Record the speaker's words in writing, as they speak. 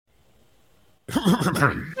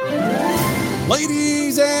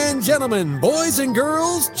Ladies and gentlemen, boys and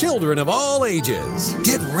girls, children of all ages,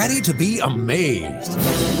 get ready to be amazed.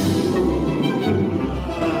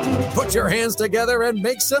 Put your hands together and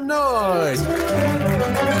make some noise.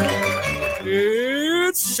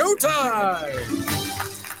 It's showtime!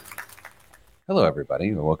 Hello, everybody,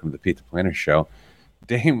 and welcome to the Pete the Planner Show.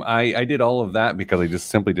 Dame, I did all of that because I just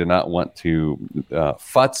simply did not want to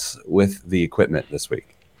futz with the equipment this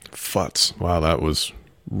week. Futz. Wow, that was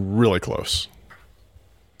really close.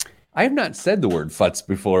 I have not said the word futz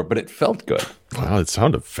before, but it felt good. Wow, it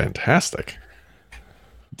sounded fantastic.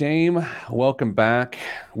 Dame, welcome back.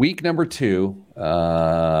 Week number 2,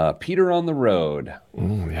 Peter on the road.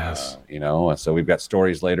 Oh, yes. So we've got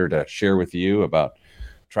stories later to share with you about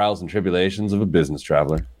trials and tribulations of a business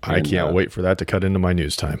traveler. I can't wait for that to cut into my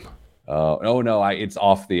news time. It's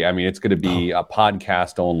off it's going to be a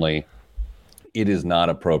podcast only. It is not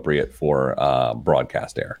appropriate for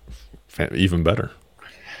broadcast air. Even better.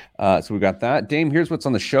 So we've got that. Dame, here's what's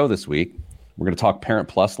on the show this week. We're going to talk Parent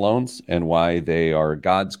Plus loans and why they are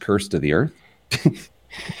God's curse to the earth.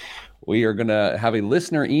 We are going to have a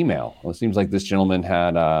listener email. Well, it seems like this gentleman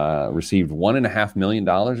had received $1.5 million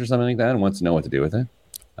or something like that and wants to know what to do with it.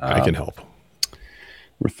 I can help.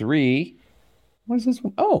 Number 3. What is this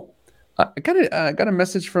one? Oh, I got a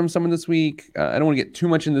message from someone this week. I don't want to get too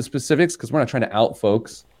much into the specifics because we're not trying to out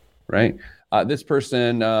folks, right? This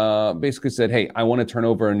person basically said, hey, I want to turn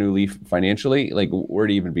over a new leaf financially. Like, where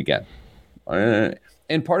to even begin?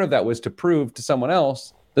 And part of that was to prove to someone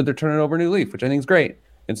else that they're turning over a new leaf, which I think is great.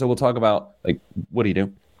 And so we'll talk about, like, what do you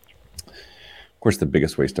do? Of course, the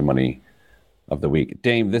biggest waste of money of the week.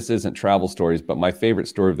 Dame, this isn't travel stories, but my favorite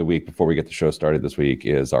story of the week before we get the show started this week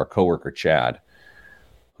is our coworker, Chad,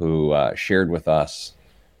 who shared with us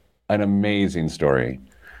an amazing story.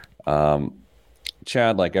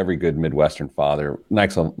 Chad, like every good Midwestern father,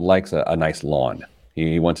 likes a nice lawn.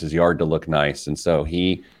 He wants his yard to look nice. And so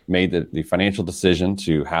he made the financial decision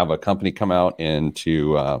to have a company come out and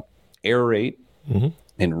to aerate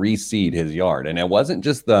and reseed his yard. And it wasn't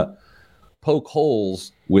just the poke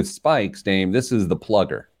holes with spikes, Dame. This is the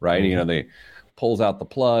plugger, right? They pulls out the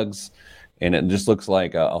plugs, and it just looks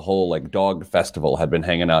like a whole like dog festival had been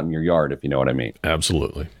hanging out in your yard, if you know what I mean.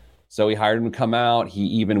 Absolutely. So he hired him to come out. He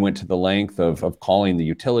even went to the length of calling the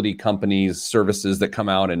utility companies, services that come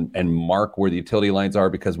out and mark where the utility lines are,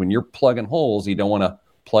 because when you're plugging holes, you don't want to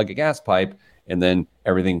plug a gas pipe and then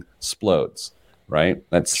everything explodes, right?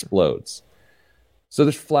 That explodes. So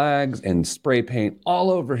there's flags and spray paint all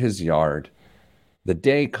over his yard. The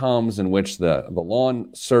day comes in which the lawn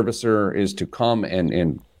servicer is to come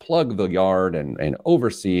and plug the yard and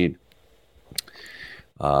overseed.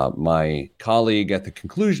 My colleague at the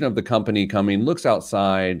conclusion of the company coming looks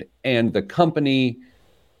outside, and the company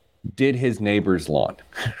did his neighbor's lawn,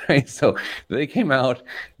 right? So they came out,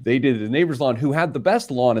 they did the neighbor's lawn, who had the best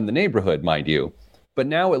lawn in the neighborhood, mind you. But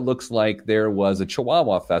now it looks like there was a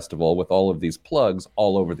Chihuahua festival with all of these plugs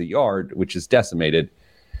all over the yard, which is decimated,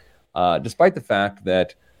 despite the fact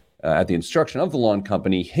that at the instruction of the lawn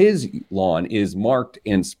company, his lawn is marked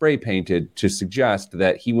and spray painted to suggest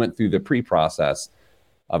that he went through the pre-process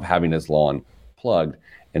of having his lawn plugged.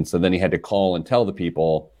 And so then he had to call and tell the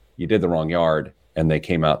people, you did the wrong yard, and they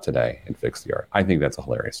came out today and fixed the yard. I think that's a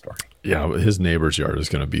hilarious story. Yeah, his neighbor's yard is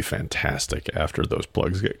going to be fantastic after those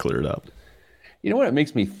plugs get cleared up. You know what it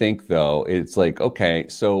makes me think, though? It's like, okay,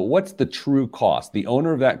 so what's the true cost? The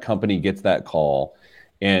owner of that company gets that call,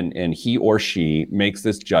 and he or she makes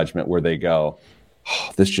this judgment where they go,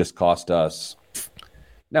 oh, this just cost us.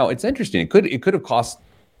 Now, it's interesting. It could have cost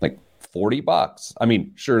like $40. I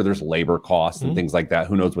mean, sure, there's labor costs and things like that.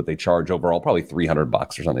 Who knows what they charge overall? Probably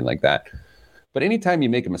 $300 or something like that. But anytime you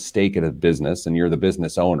make a mistake at a business and you're the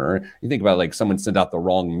business owner, you think about like someone sent out the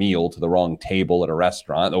wrong meal to the wrong table at a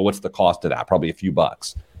restaurant. Oh, what's the cost of that? Probably a few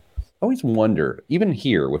bucks. I always wonder, even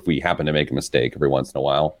here, if we happen to make a mistake every once in a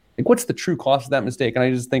while, like what's the true cost of that mistake? And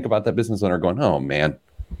I just think about that business owner going, oh man,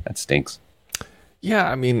 that stinks. Yeah,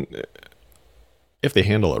 I mean, if they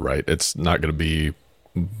handle it right, it's not going to be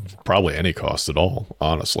probably any cost at all,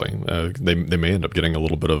 honestly. They may end up getting a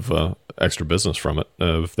little bit of extra business from it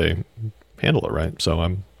if they handle it right. So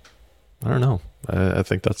I don't know. I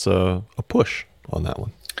think that's a push on that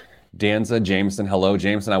one. Danza, Jameson, hello.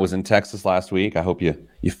 Jameson, I was in Texas last week. I hope you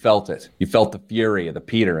felt it. You felt the fury of the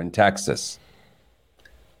Peter in Texas.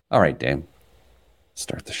 All right, Dame,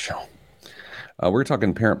 start the show. We're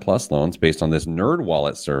talking Parent Plus loans based on this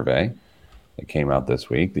NerdWallet survey that came out this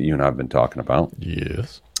week that you and I have been talking about.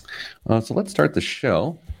 Yes. So let's start the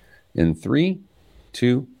show in 3,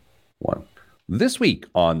 2, 1. This week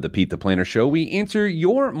on the Pete the Planner Show, we answer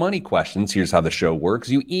your money questions. Here's how the show works.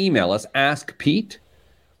 You email us,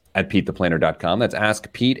 askpete@petetheplanner.com. That's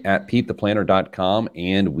askpete@petetheplanner.com.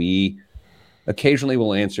 And we occasionally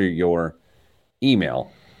will answer your email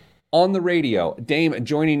on the radio. Dame,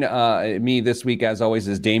 joining me this week, as always,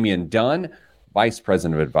 is Damian Dunn, Vice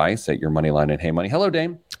President of Advice at Your Moneyline and Hey Money. Hello,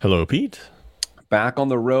 Dame. Hello, Pete. Back on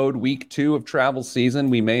the road, week 2 of travel season.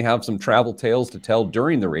 We may have some travel tales to tell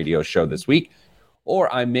during the radio show this week,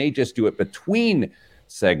 or I may just do it between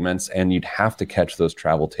segments, and you'd have to catch those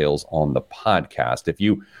travel tales on the podcast. If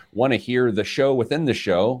you want to hear the show within the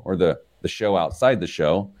show or the show outside the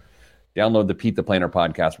show, download the Pete the Planner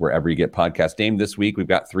podcast wherever you get podcasts. Dame, this week we've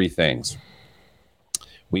got 3 things.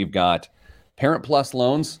 We've got Parent Plus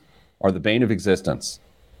loans are the bane of existence.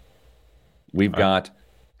 We've got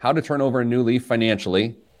how to turn over a new leaf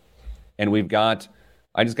financially. And we've got,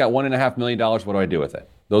 I just got $1.5 million. What do I do with it?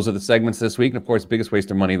 Those are the segments this week. And of course, biggest waste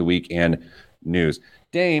of money of the week and news.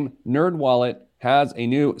 Dame, NerdWallet has a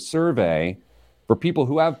new survey for people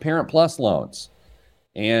who have Parent Plus loans.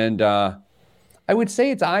 And I would say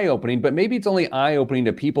it's eye-opening, but maybe it's only eye-opening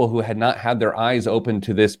to people who had not had their eyes open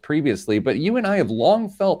to this previously. But you and I have long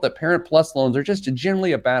felt that Parent Plus loans are just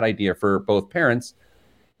generally a bad idea for both parents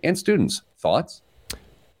and students. Thoughts?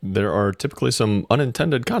 There are typically some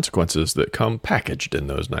unintended consequences that come packaged in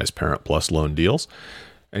those nice Parent Plus loan deals.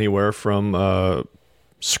 Anywhere from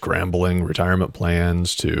scrambling retirement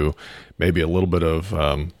plans to maybe a little bit of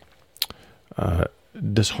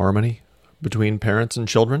disharmony between parents and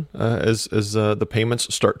children as the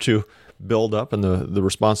payments start to build up and the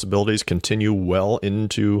responsibilities continue well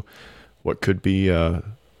into what could be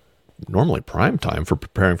normally prime time for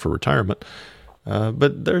preparing for retirement.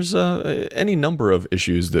 But there's any number of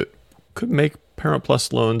issues that could make Parent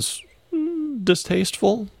Plus loans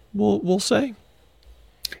distasteful, we'll say.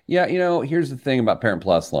 Yeah, here's the thing about Parent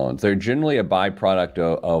Plus loans. They're generally a byproduct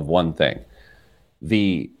of one thing.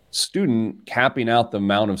 The student capping out the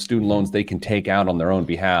amount of student loans they can take out on their own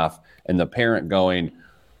behalf, and the parent going,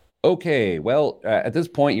 okay, well, at this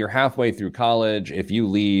point, you're halfway through college. If you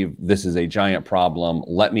leave, this is a giant problem.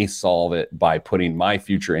 Let me solve it by putting my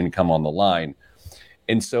future income on the line.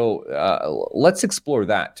 And so let's explore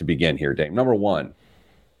that to begin here, Dave. Number one,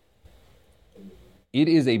 it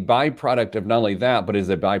is a byproduct of not only that, but it is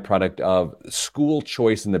a byproduct of school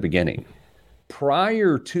choice in the beginning.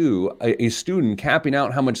 Prior to a student capping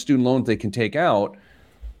out how much student loans they can take out,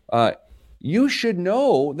 you should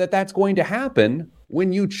know that that's going to happen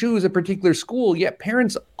when you choose a particular school, yet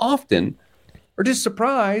parents often are just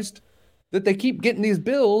surprised that they keep getting these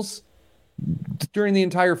bills during the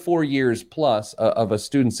entire 4 years plus of a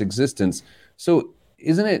student's existence. So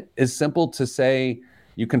isn't it as simple to say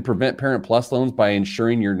you can prevent Parent Plus loans by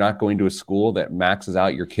ensuring you're not going to a school that maxes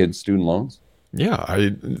out your kids' student loans? Yeah,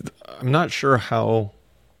 I'm not sure how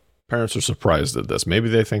parents are surprised at this. Maybe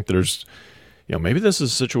they think there's, maybe this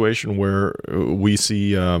is a situation where we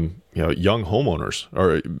see, young homeowners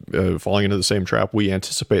are falling into the same trap. We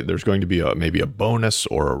anticipate there's going to be maybe a bonus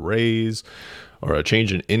or a raise or a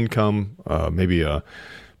change in income, maybe a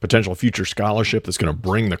potential future scholarship that's going to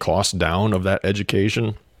bring the cost down of that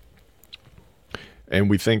education. And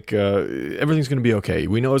we think everything's going to be okay.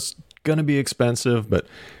 We know it's going to be expensive, but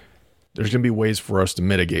there's going to be ways for us to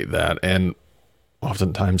mitigate that. And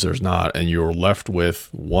oftentimes there's not. And you're left with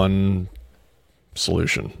one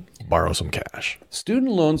solution: borrow some cash.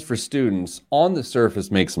 Student loans for students on the surface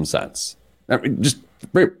make some sense. Just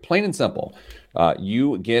very plain and simple.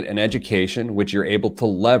 You get an education which you're able to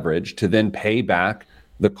leverage to then pay back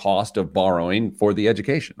the cost of borrowing for the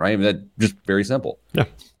education, right? I mean, that's just very simple. Yeah.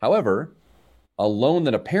 However, a loan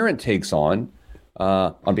that a parent takes on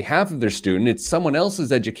behalf of their student, it's someone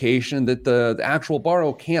else's education that the actual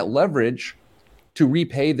borrower can't leverage to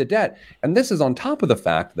repay the debt. And this is on top of the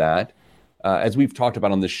fact that, as we've talked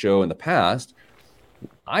about on this show in the past,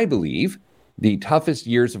 I believe the toughest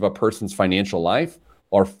years of a person's financial life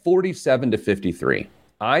are 47 to 53.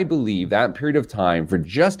 I believe that period of time for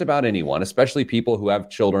just about anyone, especially people who have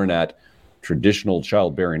children at traditional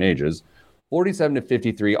childbearing ages, 47 to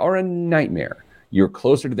 53 are a nightmare. You're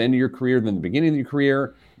closer to the end of your career than the beginning of your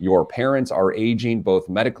career. Your parents are aging both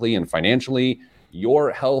medically and financially.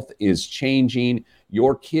 Your health is changing.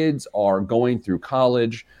 Your kids are going through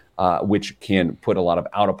college, which can put a lot of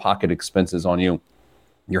out-of-pocket expenses on you.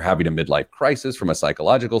 You're having a midlife crisis from a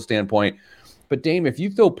psychological standpoint. But Dame, if you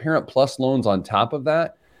throw Parent Plus loans on top of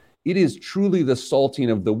that, it is truly the salting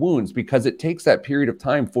of the wounds, because it takes that period of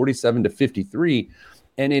time, 47 to 53,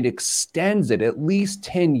 and it extends it at least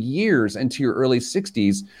 10 years into your early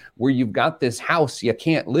 60s, where you've got this house you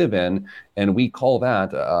can't live in, and we call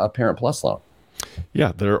that a Parent Plus loan.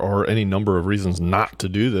 Yeah, there are any number of reasons not to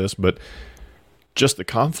do this, but just the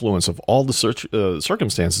confluence of all the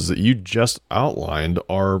circumstances that you just outlined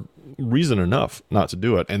are reason enough not to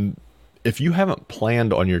do it. And if you haven't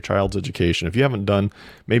planned on your child's education, if you haven't done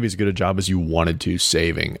maybe as good a job as you wanted to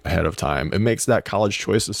saving ahead of time, it makes that college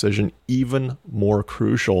choice decision even more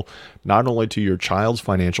crucial, not only to your child's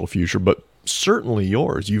financial future, but certainly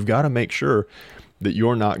yours. You've got to make sure that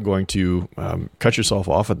you're not going to cut yourself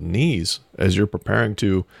off at the knees as you're preparing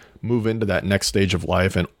to move into that next stage of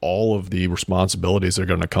life and all of the responsibilities that are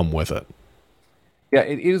going to come with it. Yeah,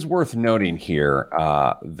 it is worth noting here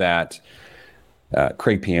that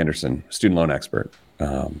Craig P. Anderson, student loan expert,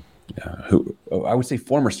 who I would say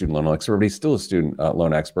former student loan expert, but he's still a student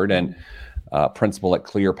loan expert and principal at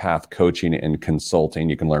Clear Path Coaching and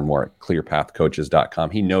Consulting. You can learn more at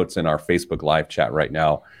clearpathcoaches.com. He notes in our Facebook live chat right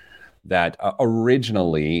now that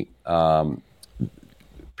originally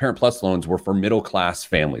Parent Plus loans were for middle-class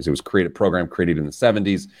families. It was a program created in the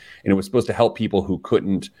 70s, and it was supposed to help people who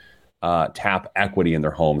couldn't tap equity in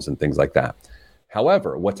their homes and things like that.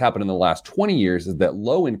 However, what's happened in the last 20 years is that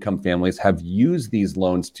low-income families have used these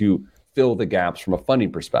loans to fill the gaps from a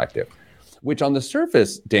funding perspective, which on the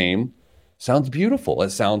surface, Dame, sounds beautiful. It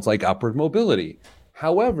sounds like upward mobility.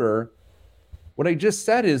 However, what I just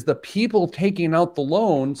said is the people taking out the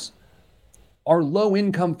loans are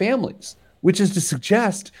low-income families, which is to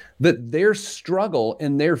suggest that their struggle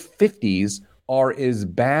in their 50s are as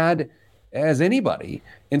bad as anybody.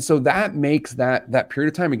 And so that makes that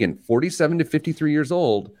period of time, again, 47 to 53 years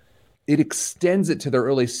old, it extends it to their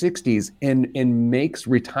early 60s and makes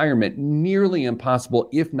retirement nearly impossible,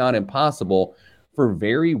 if not impossible, for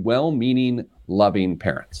very well-meaning, loving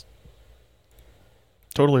parents.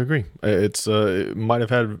 Totally agree. It might have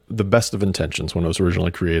had the best of intentions when it was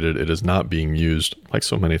originally created. It is not being used, like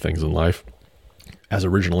so many things in life, as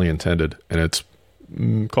originally intended, and it's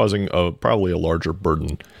causing probably a larger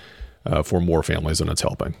burden for more families than it's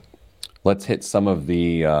helping. Let's hit some of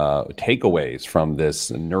the takeaways from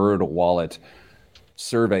this Nerd Wallet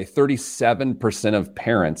survey. 37% of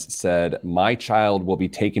parents said, my child will be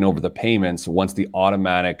taking over the payments once the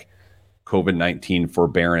automatic COVID-19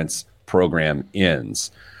 forbearance program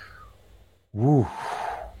ends. Woo.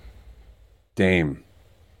 Dame,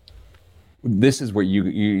 this is what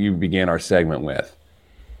you began our segment with.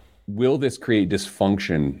 Will this create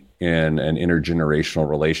dysfunction in an intergenerational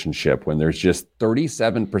relationship when there's just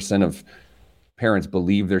 37% of parents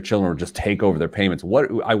believe their children will just take over their payments?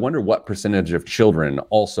 I wonder what percentage of children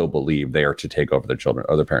also believe they are to take over their children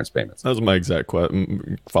or their parents' payments. That was my exact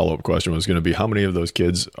follow-up question was going to be, how many of those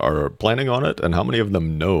kids are planning on it and how many of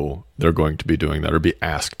them know they're going to be doing that or be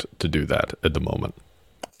asked to do that at the moment?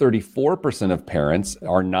 34% of parents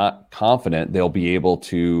are not confident they'll be able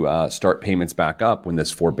to start payments back up when this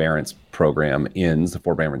forbearance program ends, the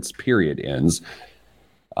forbearance period ends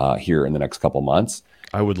here in the next couple months.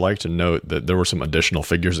 I would like to note that there were some additional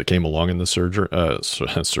figures that came along in the survey.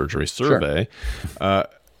 Sure.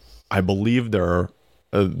 I believe there are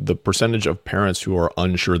the percentage of parents who are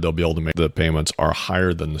unsure they'll be able to make the payments are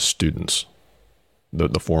higher than the students.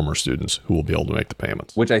 The former students who will be able to make the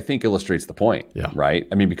payments. Which I think illustrates the point, right?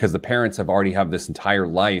 I mean, because the parents have already have this entire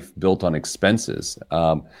life built on expenses.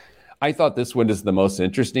 I thought this one is the most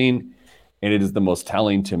interesting, and it is the most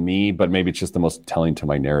telling to me, but maybe it's just the most telling to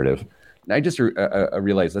my narrative. And I just I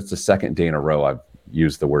realized that's the second day in a row I've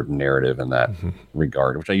used the word narrative in that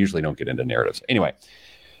regard, which I usually don't get into narratives. Anyway,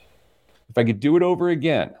 if I could do it over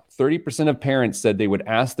again, 30% of parents said they would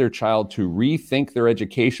ask their child to rethink their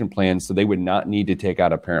education plans so they would not need to take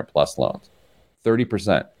out a Parent Plus loan.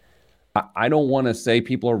 30%. I don't want to say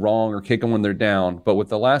people are wrong or kick them when they're down, but with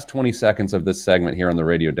the last 20 seconds of this segment here on the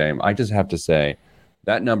Radio Dame, I just have to say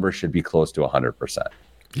that number should be close to 100%.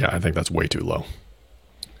 Yeah, I think that's way too low.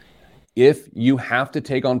 If you have to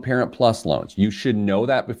take on Parent Plus loans, you should know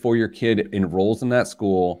that before your kid enrolls in that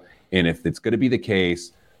school. And if it's going to be the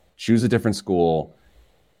case, choose a different school.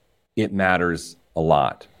 It matters a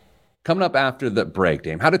lot. Coming up after the break,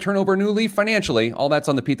 Dame, how to turn over a new leaf financially. All that's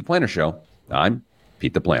on the Pete the Planner Show. I'm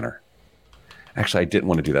Pete the Planner. Actually, I didn't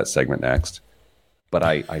want to do that segment next, but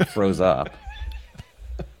I froze up.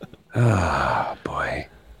 Ah, boy.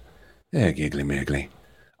 Yeah, giggly miggly.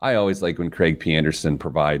 I always like when Craig P. Anderson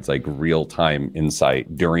provides like real-time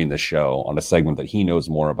insight during the show on a segment that he knows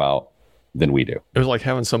more about than we do. It was like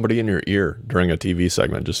having somebody in your ear during a TV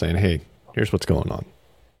segment just saying, hey, here's what's going on.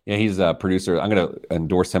 Yeah, he's a producer. I'm going to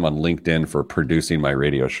endorse him on LinkedIn for producing my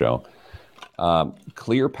radio show.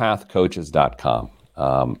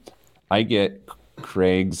 Clearpathcoaches.com. I get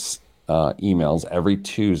Craig's emails every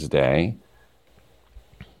Tuesday.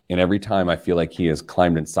 And every time I feel like he has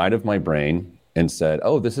climbed inside of my brain and said,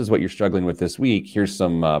 oh, this is what you're struggling with this week. Here's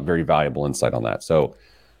some very valuable insight on that. So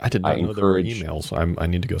I did not know there were emails. I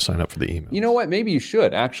need to go sign up for the email. You know what? Maybe you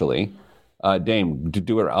should actually. Dame,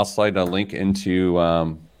 do it. I'll slide a link into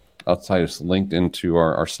our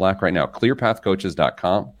Slack right now.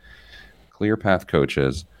 Clearpathcoaches.com.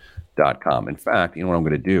 Clearpathcoaches.com. In fact, you know what I'm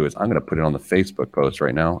going to do is I'm going to put it on the Facebook post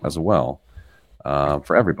right now as well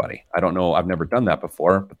for everybody. I don't know. I've never done that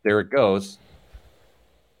before, but there it goes.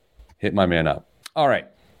 Hit my man up. All right.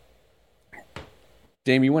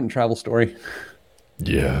 Dame, you want a travel story?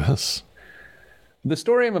 Yes. The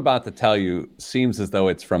story I'm about to tell you seems as though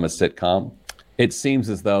it's from a sitcom. It seems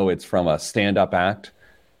as though it's from a stand-up act.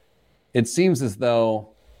 It seems as though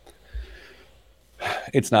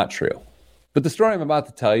it's not true. But the story I'm about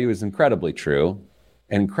to tell you is incredibly true,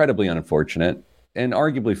 incredibly unfortunate, and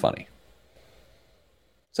arguably funny.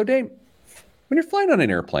 So, Dave, when you're flying on an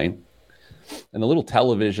airplane and the little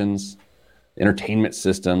televisions, entertainment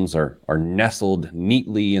systems are nestled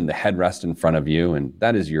neatly in the headrest in front of you, and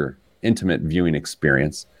that is your intimate viewing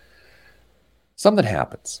experience, something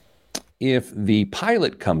happens. If the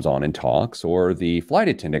pilot comes on and talks, or the flight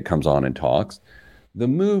attendant comes on and talks, the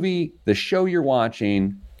movie, the show you're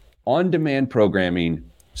watching, on-demand programming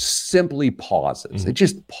simply pauses. It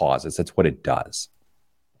just pauses. That's what it does.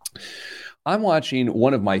 I'm watching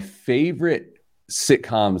one of my favorite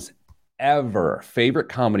sitcoms ever, favorite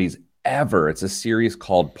comedies ever. It's a series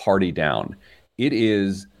called Party Down. It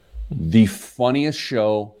is the funniest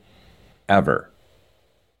show ever.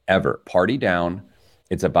 Party Down.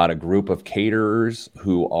 It's about a group of caterers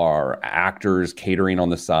who are actors catering on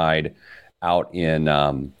the side out in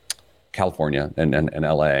California and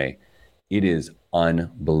LA. It is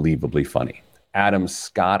unbelievably funny. Adam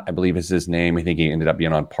Scott, I believe is his name. I think he ended up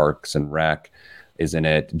being on Parks and Rec, is in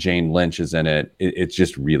it. Jane Lynch is in it. It's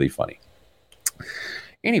just really funny.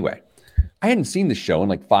 Anyway, I hadn't seen the show in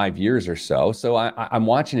like 5 years or so. So I'm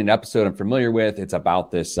watching an episode I'm familiar with. It's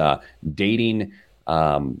about this dating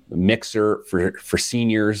mixer for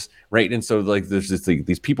seniors, right? And so like there's this,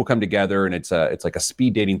 these people come together, and it's like a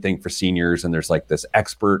speed dating thing for seniors. And there's like this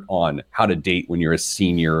expert on how to date when you're a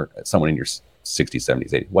senior, someone in your 60s,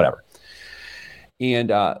 70s, 80s, whatever.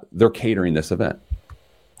 And they're catering this event.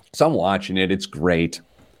 So I'm watching it. It's great.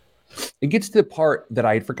 It gets to the part that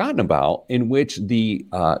I had forgotten about, in which the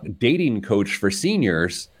dating coach for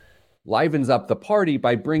seniors livens up the party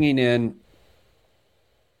by bringing in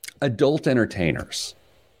adult entertainers.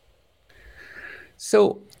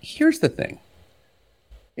 So here's the thing.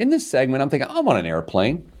 In this segment, I'm thinking, I'm on an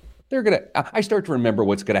airplane. I start to remember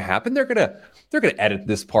what's going to happen. They're going to edit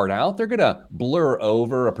this part out. They're going to blur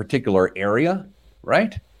over a particular area,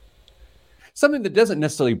 right? Something that doesn't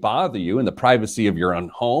necessarily bother you in the privacy of your own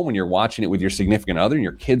home when you're watching it with your significant other and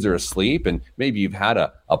your kids are asleep and maybe you've had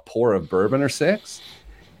a pour of bourbon or 6.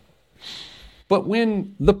 But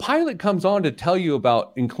when the pilot comes on to tell you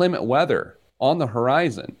about inclement weather on the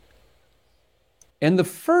horizon, and the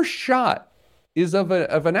first shot is of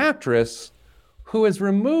an actress who has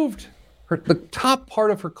removed the top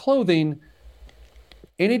part of her clothing,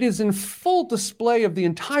 and it is in full display of the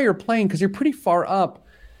entire plane because you're pretty far up,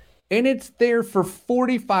 and it's there for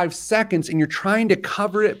 45 seconds, and you're trying to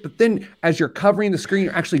cover it, but then as you're covering the screen,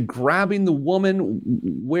 you're actually grabbing the woman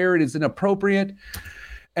where it is inappropriate.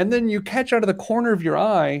 And then you catch out of the corner of your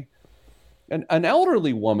eye an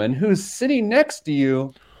elderly woman who's sitting next to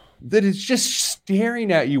you that is just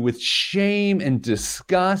staring at you with shame and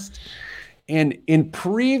disgust. And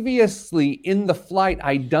previously in the flight,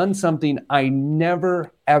 I'd done something I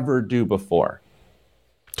never, ever do before.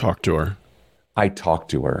 Talk to her. I talked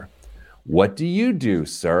to her. What do you do,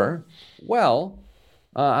 sir? Well,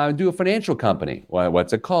 I do a financial company.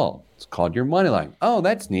 What's it called? It's called Your Moneyline. Oh,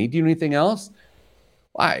 that's neat. Do you do anything else?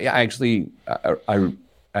 I actually have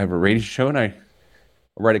a radio show, and I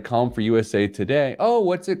write a column for USA Today. Oh,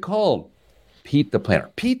 what's it called? Pete the Planner.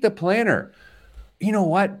 Pete the Planner. You know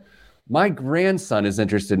what? My grandson is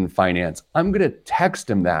interested in finance. I'm going to text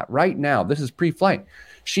him that right now. This is pre-flight.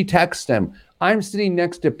 She texts him, I'm sitting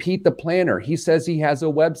next to Pete the Planner. He says he has a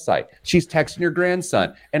website. She's texting her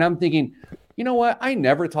grandson. And I'm thinking, you know what? I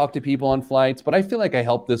never talk to people on flights, but I feel like I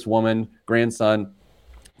helped this woman, grandson.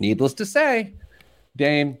 Needless to say,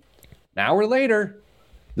 Dame, an hour later,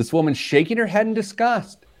 this woman's shaking her head in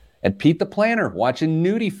disgust at Pete the Planner watching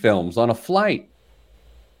nudie films on a flight.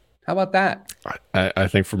 How about that? I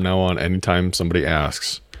think from now on, anytime somebody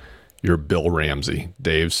asks, you're Bill Ramsey,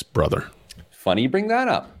 Dave's brother. Funny you bring that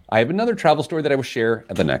up. I have another travel story that I will share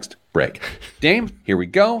at the next break. Dame, here we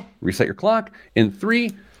go. Reset your clock in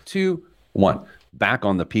 3, 2, 1. Back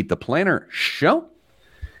on the Pete the Planner show.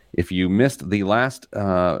 If you missed the last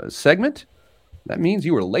segment, That means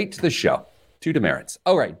you were late to the show. 2 demerits.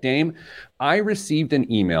 All right, Dame, I received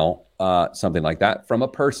an email, something like that, from a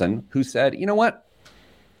person who said, you know what?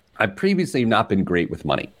 I've previously not been great with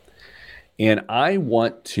money, and I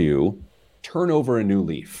want to turn over a new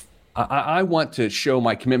leaf. I want to show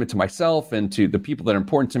my commitment to myself and to the people that are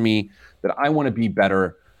important to me that I want to be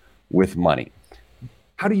better with money.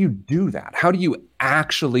 How do you do that? How do you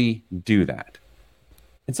actually do that?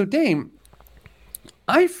 And so, Dame,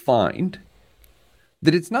 I find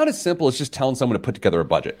that it's not as simple as just telling someone to put together a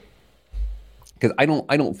budget, because I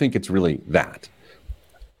don't think it's really that.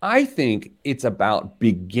 I think it's about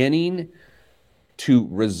beginning to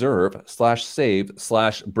reserve /save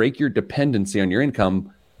 /break your dependency on your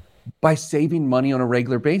income by saving money on a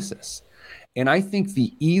regular basis. And I think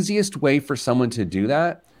the easiest way for someone to do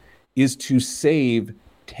that is to save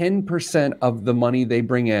 10% of the money they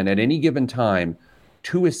bring in at any given time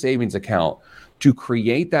to a savings account, to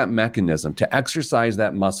create that mechanism, to exercise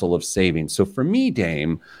that muscle of saving. So for me,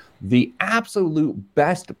 Dame, the absolute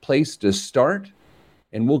best place to start,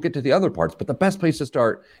 and we'll get to the other parts, but the best place to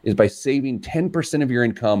start is by saving 10% of your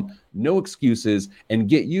income, no excuses, and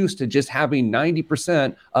get used to just having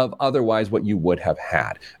 90% of otherwise what you would have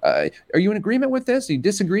had. Are you in agreement with this? Do you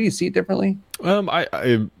disagree? Do you see it differently?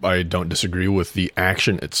 I don't disagree with the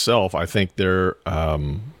action itself. I think there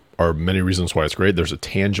are many reasons why it's great. There's a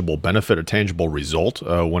tangible benefit, a tangible result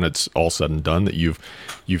when it's all said and done, that you've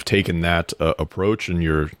taken that approach and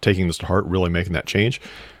you're taking this to heart, really making that change.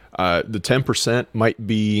 The 10%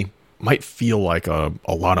 might feel like a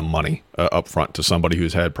lot of money up front to somebody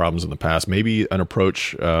who's had problems in the past. Maybe an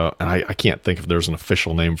approach, and I can't think if there's an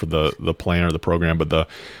official name for the plan or the program, but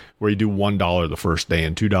where you do $1 the first day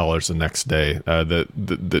and $2 the next day,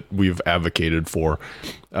 that we've advocated for.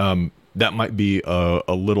 That might be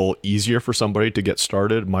a little easier for somebody to get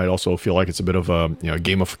started. Might also feel like it's a bit of a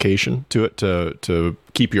gamification to it, to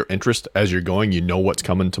keep your interest as you're going. You know what's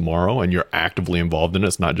coming tomorrow, and you're actively involved in it.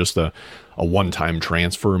 It's not just a one-time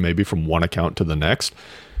transfer, maybe from one account to the next.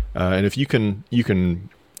 And if you can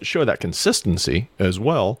show that consistency as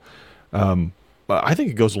well, I think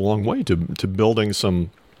it goes a long way to building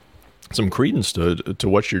some credence to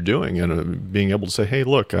what you're doing, and being able to say, hey,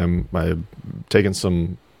 look, I'm taking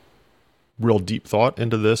some real deep thought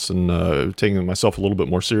into this, and taking myself a little bit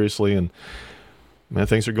more seriously, and man,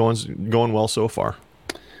 things are going well so far.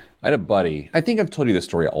 I had a buddy, I think I've told you this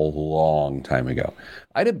story a long time ago.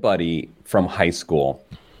 I had a buddy from high school.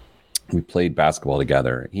 We played basketball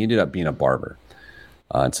together. He ended up being a barber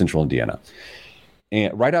in Central Indiana.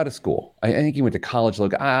 And right out of school, I think he went to college.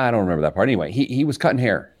 Look, I don't remember that part. Anyway, he was cutting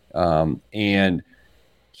hair. And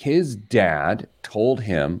his dad told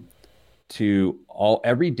him to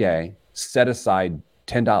every day set aside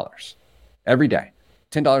 $10 every day,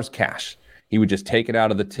 $10 cash. He would just take it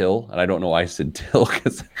out of the till. And I don't know why I said till,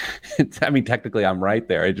 because technically I'm right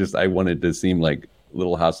there. I wanted to seem like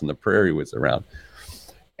Little House on the Prairie was around.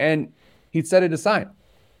 And he'd set it aside.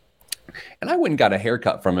 And I went and got a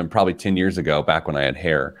haircut from him probably 10 years ago, back when I had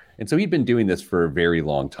hair. And so he'd been doing this for a very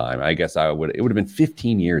long time. I guess it would have been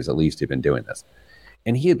 15 years at least he'd been doing this.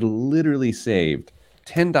 And he had literally saved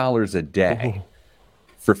 $10 a day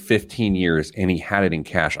for 15 years, and he had it in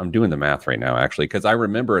cash. I'm doing the math right now, actually, because I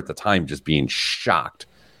remember at the time just being shocked.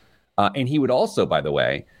 And he would also, by the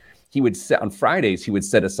way, on Fridays, he would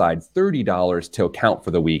set aside $30 to account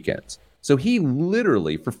for the weekends. So he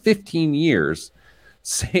literally, for 15 years,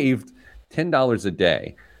 saved $10 a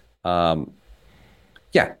day.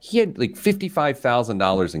 He had like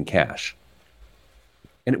 $55,000 in cash,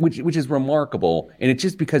 and which is remarkable. And it's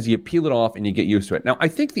just because you peel it off and you get used to it. Now, I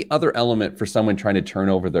think the other element for someone trying to turn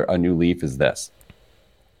over a new leaf is this.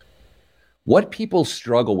 What people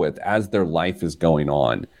struggle with as their life is going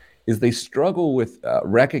on is they struggle with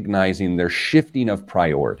recognizing their shifting of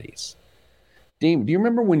priorities. Dame, do you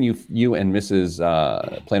remember when you and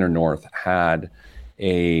Mrs. Planner North had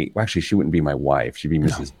actually, she wouldn't be my wife. She'd be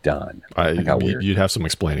Mrs. Dunn. You'd have some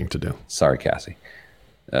explaining to do. Sorry, Cassie.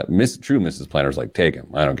 True Mrs. Planner's like, take him.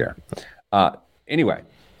 I don't care. Anyway,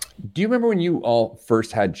 do you remember when you all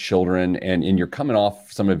first had children and you're coming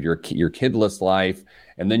off some of your kidless life,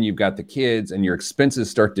 and then you've got the kids and your expenses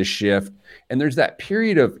start to shift, and there's that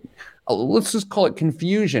period of, let's just call it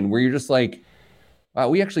confusion, where you're just like,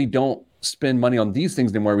 we actually don't spend money on these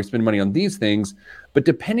things anymore. We spend money on these things. But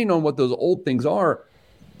depending on what those old things are,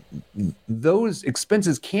 those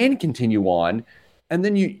expenses can continue on. And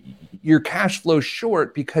then your cash flows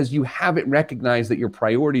short because you haven't recognized that your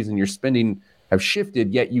priorities and your spending have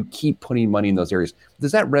shifted, yet you keep putting money in those areas.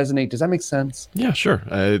 Does that resonate? Does that make sense? Yeah, sure.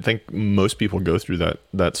 I think most people go through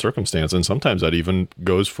that circumstance, and sometimes that even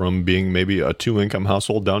goes from being maybe a 2-income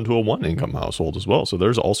household down to a 1-income household as well. So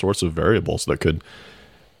there's all sorts of variables that could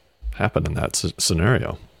happen in that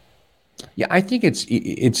scenario. Yeah, I think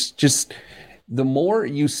it's just the more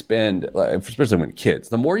you spend, especially when kids,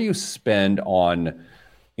 the more you spend on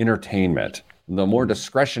entertainment, the more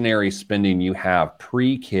discretionary spending you have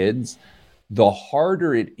pre-kids, the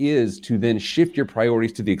harder it is to then shift your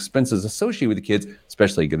priorities to the expenses associated with the kids,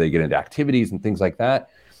 especially if they get into activities and things like that.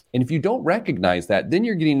 And if you don't recognize that, then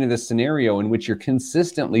you're getting into this scenario in which you're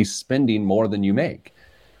consistently spending more than you make.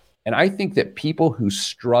 And I think that people who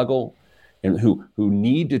struggle and who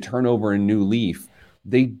need to turn over a new leaf,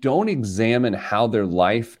 they don't examine how their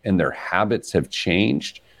life and their habits have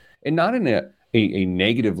changed, and not in a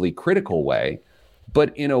negatively critical way,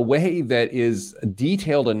 but in a way that is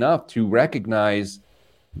detailed enough to recognize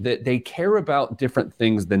that they care about different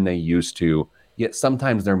things than they used to, yet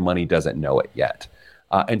sometimes their money doesn't know it yet.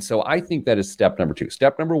 And so I think that is step number 2.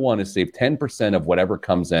 Step number 1 is save 10% of whatever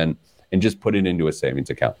comes in and just put it into a savings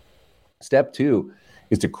account. Step 2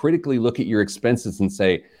 is to critically look at your expenses and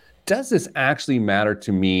say, does this actually matter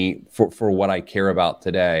to me for what I care about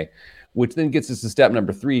today? Which then gets us to step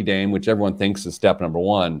number 3, Dane, which everyone thinks is step number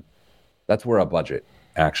 1. That's where a budget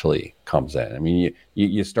actually comes in. I mean,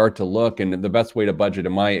 you start to look, and the best way to budget,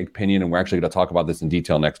 in my opinion, and we're actually going to talk about this in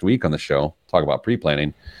detail next week on the show, talk about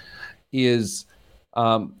pre-planning, is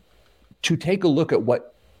to take a look at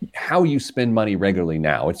how you spend money regularly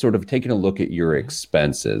now. It's sort of taking a look at your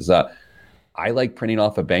expenses. I like printing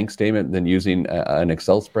off a bank statement than using an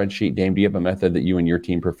Excel spreadsheet. Dame, do you have a method that you and your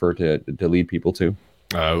team prefer to lead people to?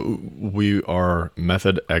 We are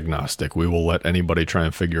method agnostic. We will let anybody try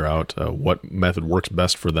and figure out what method works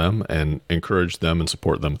best for them and encourage them and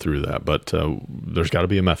support them through that. But there's got to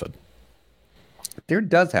be a method. There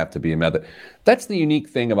does have to be a method. That's the unique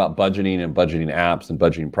thing about budgeting and budgeting apps and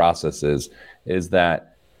budgeting processes, is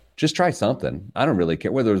that just try something. I don't really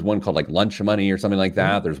care whether there's one called like Lunch Money or something like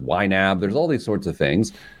that. There's YNAB. There's all these sorts of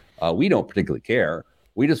things. We don't particularly care.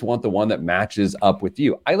 We just want the one that matches up with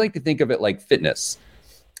you. I like to think of it like fitness.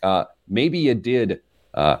 Maybe you did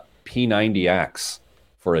P90X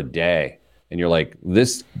for a day and you're like,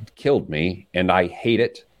 this killed me and I hate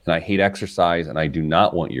it and I hate exercise and I do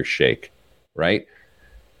not want your shake, right?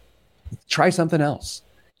 Try something else.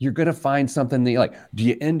 You're going to find something that you like. Do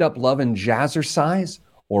you end up loving jazzercise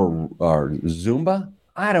or Zumba?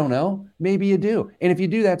 I don't know. Maybe you do. And if you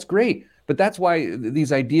do, that's great. But that's why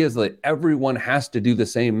these ideas that everyone has to do the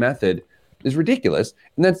same method is ridiculous.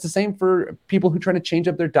 And that's the same for people who try to change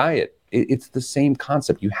up their diet. It's the same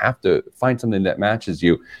concept. You have to find something that matches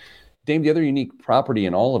you. Dame, the other unique property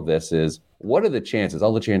in all of this is, what are the chances,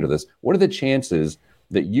 I'll let you answer this, what are the chances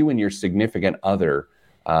that you and your significant other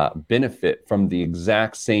benefit from the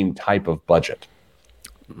exact same type of budget?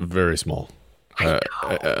 Very small.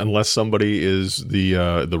 Unless somebody is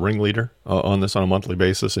the ringleader on this on a monthly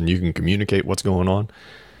basis and you can communicate what's going on,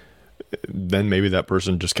 then maybe that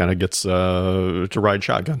person just kind of gets to ride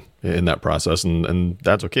shotgun in that process. And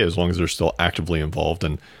that's okay as long as they're still actively involved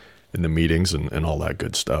in the meetings and all that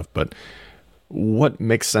good stuff. But what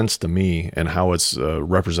makes sense to me and how it's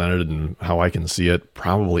represented and how I can see it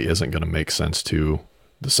probably isn't going to make sense to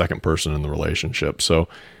the second person in the relationship. So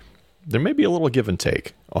there may be a little give and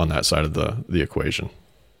take on that side of the equation.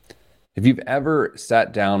 If you've ever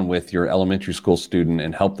sat down with your elementary school student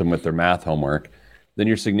and helped them with their math homework, then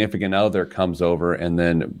your significant other comes over and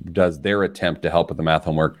then does their attempt to help with the math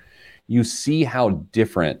homework, you see how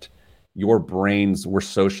different your brains were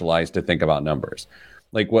socialized to think about numbers.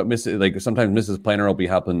 Like sometimes Mrs. Planner will be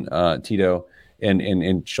helping Tito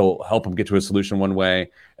and she'll help him get to a solution one way,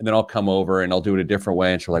 and then I'll come over and I'll do it a different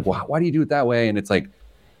way, and she'll like, well, why do you do it that way? And it's like,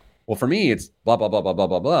 well, for me, it's blah, blah, blah, blah, blah,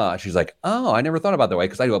 blah, blah. She's like, oh, I never thought about it that way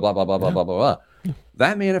because I do it blah, blah, blah, blah, blah, blah, blah.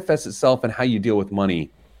 That manifests itself in how you deal with money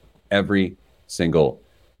every single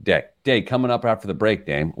day. Coming up after the break,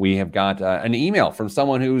 Dame, we have got an email from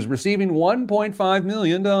someone who's receiving $1.5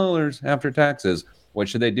 million after taxes. What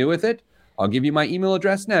should they do with it? I'll give you my email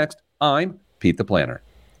address next. I'm Pete the Planner.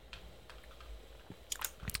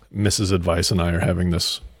 Mrs. Advice and I are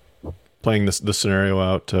playing this scenario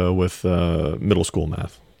out with middle school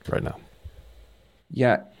math right now.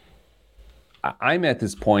 Yeah. I'm at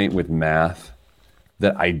this point with math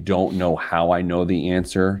that I don't know how I know the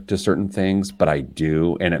answer to certain things, but I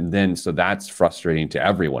do. And then, so that's frustrating to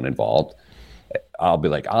everyone involved. I'll be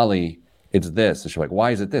like, Ollie, it's this. And she's like,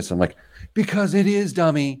 why is it this? I'm like, because it is,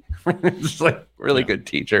 dummy. It's like really good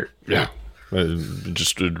teacher. Yeah.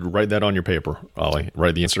 Just write that on your paper, Ollie.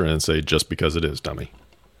 Write the answer and say, just because it is, dummy.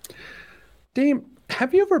 Dame,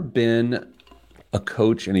 have you ever been a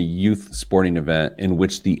coach in a youth sporting event in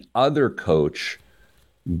which the other coach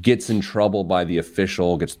gets in trouble by the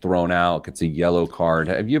official, gets thrown out, gets a yellow card?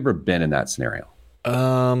 Have you ever been in that scenario?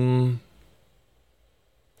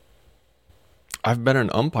 I've been an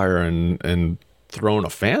umpire and thrown a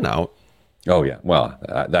fan out. Oh, yeah. Well,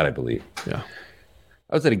 that I believe. Yeah.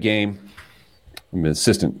 I was at a game. I'm an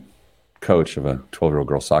assistant coach of a 12-year-old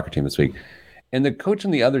girls soccer team this week. And the coach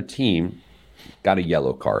on the other team got a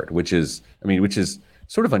yellow card, which is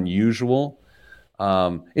sort of unusual.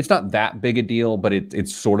 It's not that big a deal, but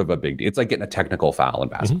it's sort of a big deal. It's like getting a technical foul in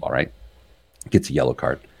basketball, right? Gets a yellow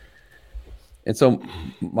card. And so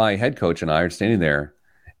my head coach and I are standing there,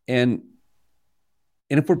 and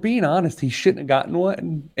if we're being honest, he shouldn't have gotten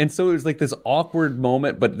one. And so it was like this awkward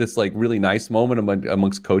moment, but this like really nice moment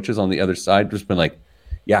amongst coaches on the other side, just been like,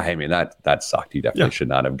 yeah, hey man, that sucked. You definitely should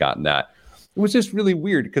not have gotten that. It was just really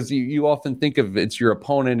weird because you often think of it's your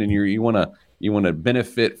opponent and you want to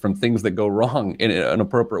benefit from things that go wrong in an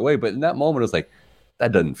appropriate way. But in that moment, it was like,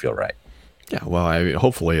 that doesn't feel right. Yeah, well,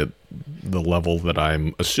 hopefully at the level that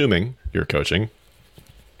I'm assuming you're coaching,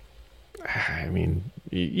 I mean,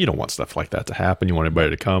 you don't want stuff like that to happen. You want everybody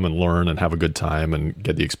to come and learn and have a good time and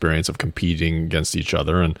get the experience of competing against each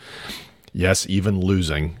other. And yes, even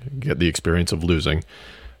losing, get the experience of losing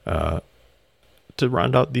to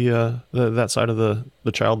round out that side of the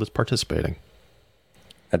child that's participating.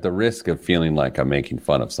 At the risk of feeling like I'm making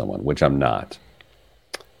fun of someone, which I'm not,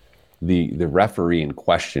 the referee in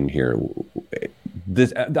question here,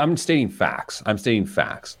 I'm stating facts.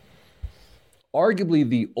 Arguably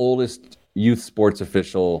the oldest youth sports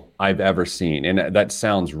official I've ever seen. And that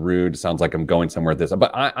sounds rude. Sounds like I'm going somewhere with this. But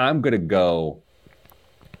I'm going to go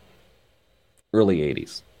early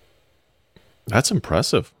 80s. That's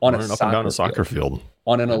impressive. On up and down a soccer field.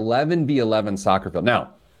 On an 11v11 soccer field.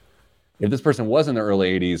 Now, if this person was in the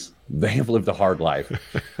early 80s, they have lived a hard life.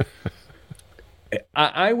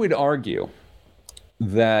 I would argue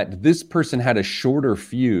that this person had a shorter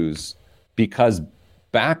fuse because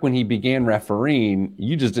back when he began refereeing,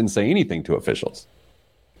 you just didn't say anything to officials.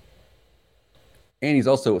 And he's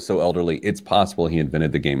also so elderly, it's possible he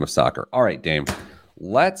invented the game of soccer. All right, Dame,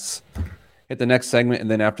 let's hit the next segment.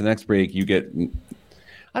 And then after the next break, you get,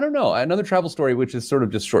 I don't know, another travel story, which is sort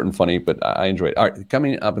of just short and funny, but I enjoy it. All right,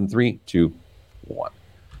 coming up in 3, 2, 1.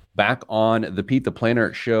 Back on the Pete the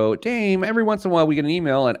Planner show. Dame, every once in a while we get an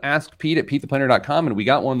email at askpete@petetheplanner.com, and we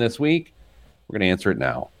got one this week. We're going to answer it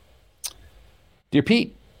now. Dear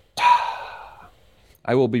Pete,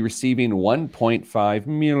 I will be receiving $1.5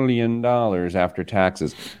 million after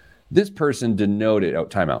taxes. This person denoted,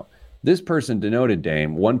 timeout. This person denoted,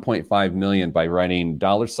 Dame, 1.5 million by writing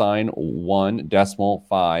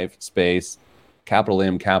 $1.5 space capital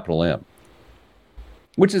M,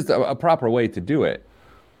 which is a proper way to do it.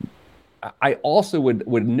 I also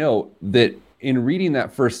would note that in reading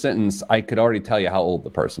that first sentence, I could already tell you how old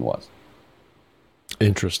the person was.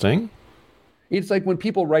 Interesting. It's like when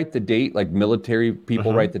people write the date, like military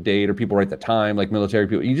people write the date, or people write the time, like military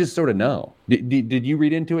people. You just sort of know. Did you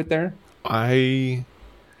read into it there? The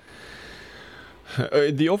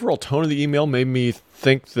overall tone of the email made me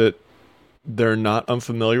think that they're not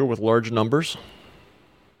unfamiliar with large numbers.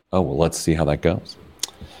 Oh, well, let's see how that goes.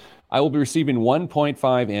 I will be receiving 1.5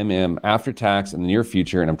 mm after tax in the near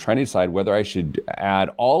future, and I'm trying to decide whether I should add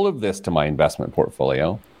all of this to my investment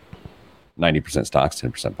portfolio, 90% stocks,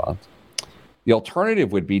 10% bonds. The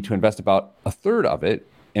alternative would be to invest about a third of it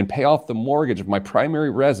and pay off the mortgage of my primary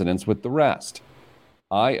residence with the rest.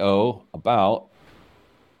 I owe about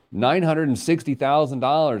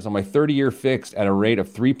 $960,000 on my 30-year fixed at a rate of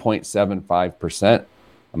 3.75%.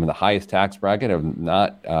 I'm in the highest tax bracket. I've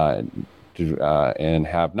not do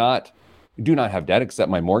not have debt except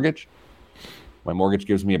my mortgage. My mortgage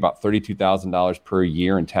gives me about $32,000 per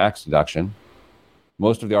year in tax deduction.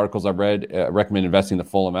 Most of the articles I've read recommend investing the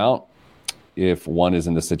full amount if one is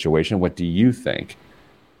in this situation. What do you think?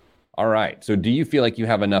 All right. So do you feel like you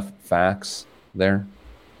have enough facts there?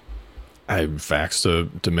 I have facts to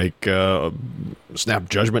make snap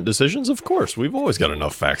judgment decisions. Of course, we've always got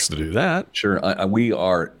enough facts to do that. Sure. We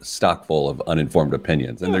are stock full of uninformed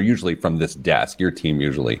opinions, and they're usually from this desk. Your team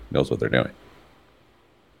usually knows what they're doing.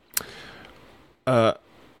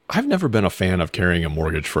 I've never been a fan of carrying a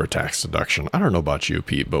mortgage for a tax deduction. I don't know about you,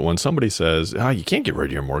 Pete, but when somebody says, you can't get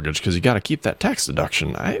rid of your mortgage because you got to keep that tax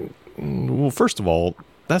deduction, well, first of all,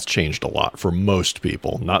 that's changed a lot for most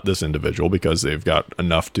people, not this individual, because they've got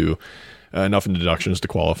enough in deductions to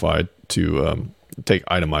qualify to take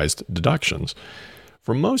itemized deductions.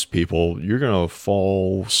 for most people, you're going to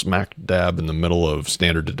fall smack dab in the middle of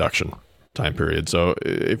standard deduction time period. So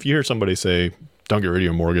if you hear somebody say, don't get rid of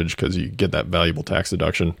your mortgage because you get that valuable tax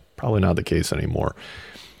deduction, probably not the case anymore.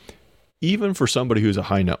 Even for somebody who's a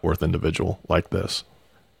high net worth individual like this,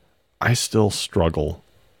 I still struggle.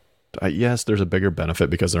 Yes, there's a bigger benefit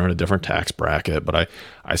because they're in a different tax bracket, but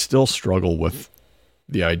I still struggle with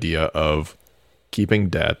the idea of keeping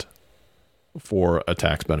debt for a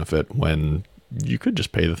tax benefit when you could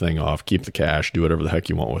just pay the thing off, keep the cash, do whatever the heck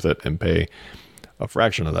you want with it, and pay a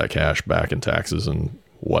fraction of that cash back in taxes and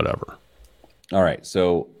whatever. All right.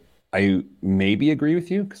 So I maybe agree with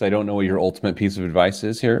you because I don't know what your ultimate piece of advice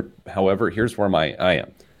is here. However, here's where I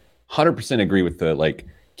am. 100% agree with the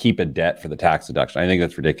keep a debt for the tax deduction. I think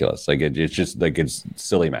that's ridiculous. It's just it's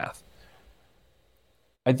silly math.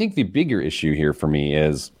 I think the bigger issue here for me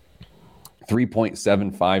is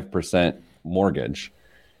 3.75% mortgage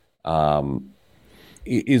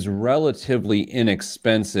is relatively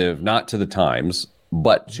inexpensive, not to the times,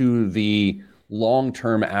 but to the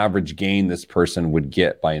long-term average gain this person would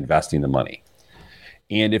get by investing the money.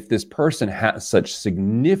 And if this person has such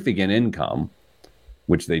significant income,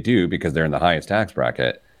 which they do because they're in the highest tax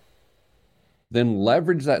bracket, then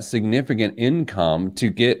leverage that significant income to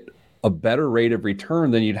get a better rate of return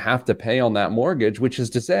than you'd have to pay on that mortgage, which is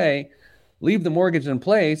to say, leave the mortgage in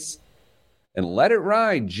place and let it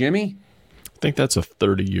ride, Jimmy. I think that's a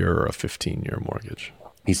 30-year or a 15-year mortgage.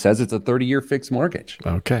 He says it's a 30-year fixed mortgage.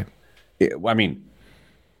 Okay. I mean,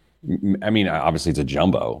 obviously it's a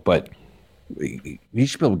jumbo, but you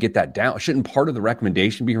should be able to get that down. Shouldn't part of the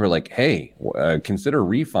recommendation be hey, consider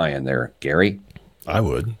refi-ing there, Gary? I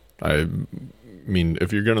would. I mean,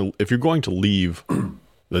 if you're going to leave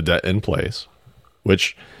the debt in place,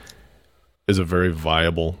 which is a very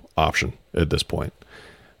viable option at this point,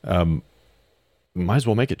 might as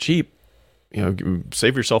well make it cheap.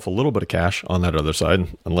 Save yourself a little bit of cash on that other side,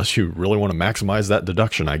 unless you really want to maximize that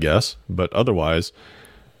deduction, I guess. But otherwise,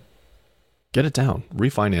 get it down,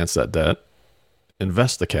 refinance that debt,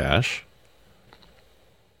 invest the cash,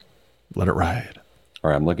 let it ride. All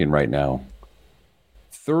right, I'm looking right now.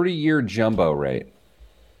 30-year jumbo rate.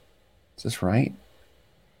 Is this right?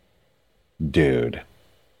 Dude.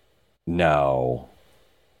 No.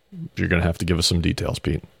 You're going to have to give us some details,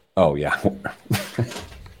 Pete. Oh, yeah.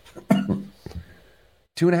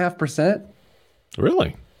 2.5%?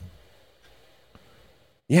 Really?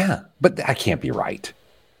 Yeah, but that can't be right.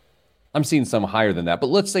 I'm seeing some higher than that,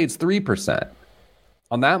 but let's say it's 3%.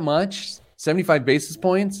 On that much, 75 basis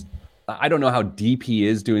points? I don't know how deep he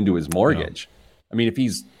is into his mortgage. No. I mean, if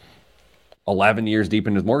he's 11 years deep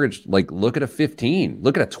in his mortgage, look at a 15,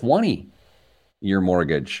 look at a 20-year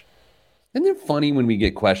mortgage. Isn't it funny when we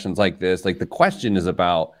get questions like this? The question is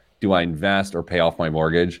about, do I invest or pay off my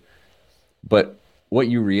mortgage? But what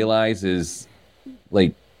you realize is,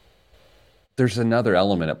 there's another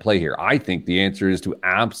element at play here. I think the answer is to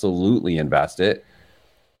absolutely invest it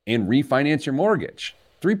and refinance your mortgage.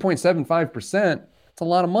 3.75%, that's a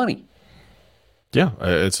lot of money. Yeah,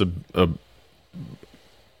 it's a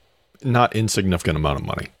not insignificant amount of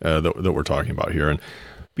money that we're talking about here. And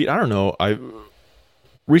Pete, I don't know.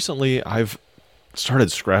 Recently I've started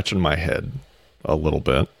scratching my head a little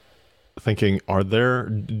bit, thinking,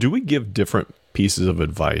 do we give different pieces of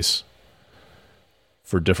advice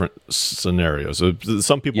for different scenarios?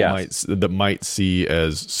 Some people might see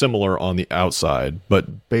as similar on the outside,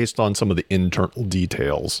 but based on some of the internal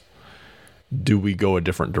details, do we go a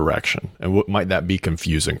different direction? And what might that be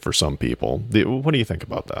confusing for some people? What do you think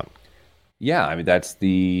about that? Yeah, I mean, that's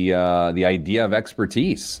the idea of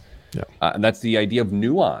expertise. Yeah. And that's the idea of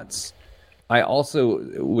nuance. I also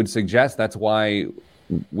would suggest that's why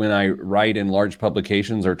when I write in large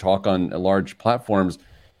publications or talk on large platforms,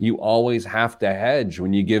 you always have to hedge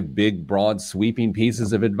when you give big, broad, sweeping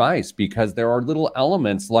pieces of advice, because there are little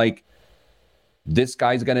elements like this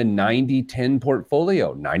guy's got a 90-10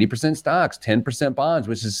 portfolio, 90% stocks, 10% bonds,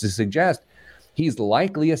 which is to suggest he's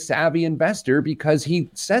likely a savvy investor because he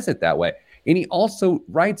says it that way. And he also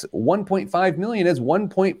writes 1.5 million as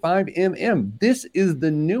 1.5 MM. This is the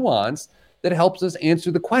nuance that helps us answer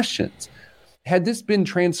the questions. Had this been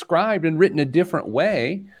transcribed and written a different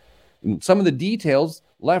way, some of the details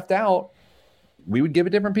left out, we would give a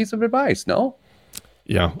different piece of advice, no?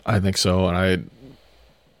 Yeah, I think so. And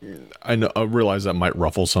I realize that might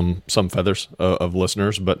ruffle some feathers of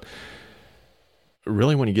listeners, but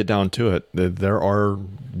really when you get down to it, there are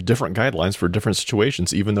different guidelines for different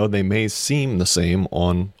situations, even though they may seem the same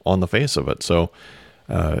on the face of it. So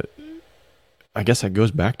I guess that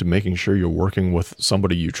goes back to making sure you're working with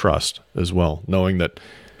somebody you trust as well, knowing that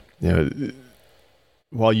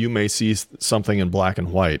while you may see something in black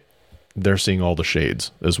and white, they're seeing all the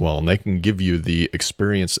shades as well. And they can give you the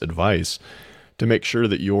experienced advice to make sure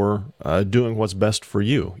that you're doing what's best for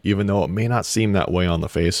you, even though it may not seem that way on the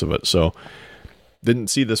face of it. So didn't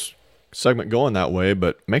see this segment going that way,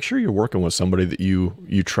 but make sure you're working with somebody that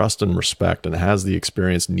you trust and respect and has the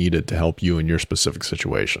experience needed to help you in your specific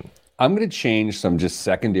situation. I'm going to change some just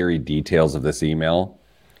secondary details of this email,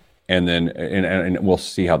 and then and we'll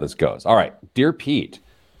see how this goes. All right. Dear Pete,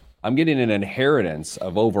 I'm getting an inheritance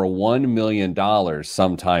of over $1 million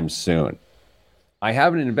sometime soon. I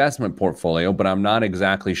have an investment portfolio, but I'm not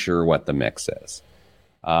exactly sure what the mix is.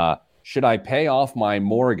 Should I pay off my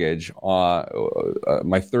mortgage, my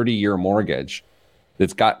 30-year mortgage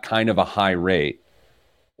that's got kind of a high rate,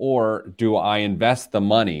 or do I invest the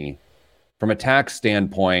money? From a tax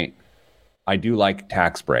standpoint, I do like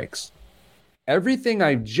tax breaks. Everything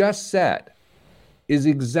I've just said is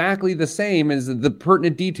exactly the same as the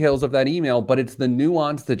pertinent details of that email, but it's the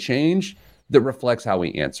nuance, the change that reflects how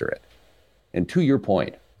we answer it. And to your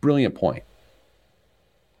point, brilliant point.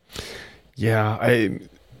 Yeah,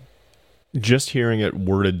 just hearing it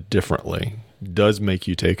worded differently does make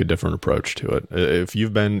you take a different approach to it. If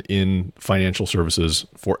you've been in financial services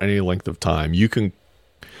for any length of time, you can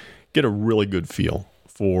get a really good feel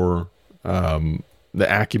for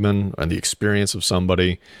the acumen and the experience of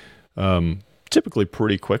somebody, typically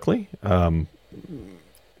pretty quickly.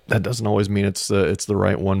 That doesn't always mean it's the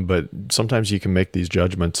right one, but sometimes you can make these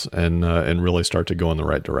judgments and really start to go in the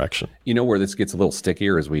right direction. You know where this gets a little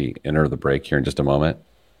stickier as we enter the break here in just a moment?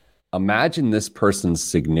 Imagine this person's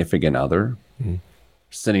significant other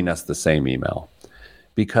sending us the same email,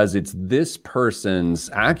 because it's this person's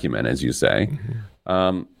acumen, as you say,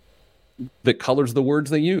 that colors the words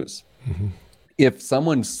they use. If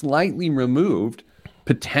someone slightly removed,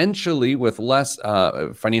 potentially with less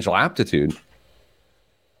financial aptitude,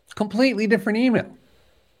 completely different email.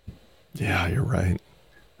 Yeah, you're right.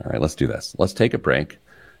 All right, let's do this. Let's take a break. If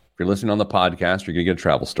you're listening on the podcast, you're going to get a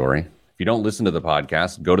travel story. If you don't listen to the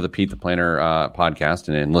podcast, go to the Pete the Planner podcast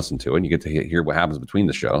and listen to it. And you get to hear what happens between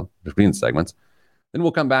the segments. Then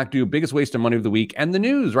we'll come back to biggest waste of money of the week and the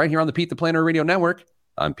news right here on the Pete the Planner Radio Network.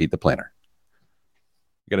 I'm Pete the Planner.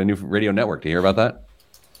 You got a new radio network to hear about that?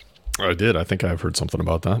 I did. I think I've heard something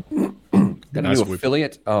about that. Got a new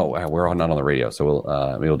affiliate? Oh, we're not on the radio, so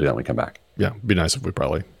maybe we'll do that when we come back. Yeah, it'd be nice if we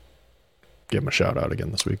probably give him a shout out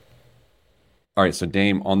again this week. All right, so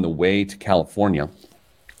Dame, on the way to California,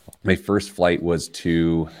 my first flight was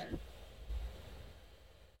to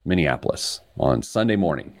Minneapolis on Sunday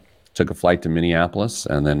morning. Took a flight to Minneapolis,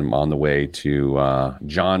 and then on the way to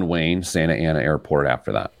John Wayne, Santa Ana Airport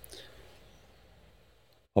after that.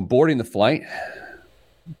 I'm boarding the flight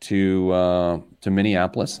to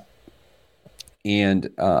Minneapolis, and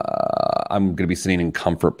I'm going to be sitting in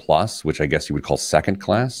Comfort Plus, which I guess you would call second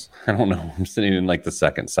class. I don't know. I'm sitting in like the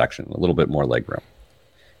second section, a little bit more legroom.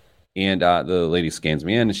 And the lady scans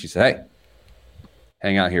me in, and she said, "Hey,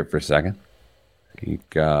 hang out here for a second.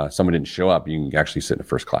 Someone didn't show up. You can actually sit in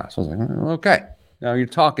first class." I was like, "Okay, now you're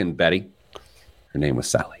talking, Betty." Her name was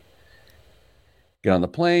Sally. Get on the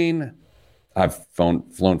plane. I've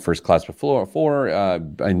flown first class before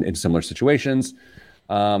in similar situations.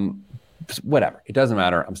 Whatever. It doesn't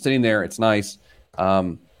matter. I'm sitting there. It's nice.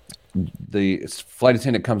 The flight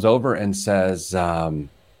attendant comes over and says, "Welcome,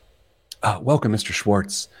 Mr.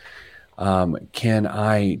 Schwartz. Can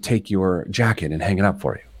I take your jacket and hang it up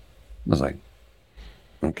for you?" I was like,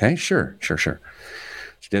 "Okay, sure.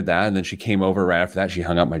 She did that. And then she came over right after that. She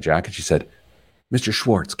hung up my jacket. She said, "Mr.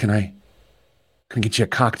 Schwartz, can I get you a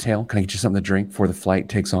cocktail? Can I get you something to drink before the flight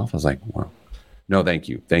takes off?" I was like, "Well, no, thank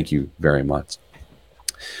you. Thank you very much."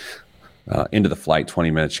 Into the flight,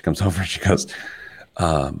 20 minutes, she comes over and she goes,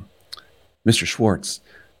 "Mr. Schwartz,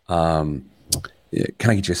 can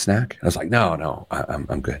I get you a snack?" I was like, no,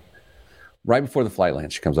 I'm good. Right before the flight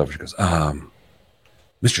lands, she comes over, she goes,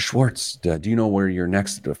 "Mr. Schwartz, do you know where your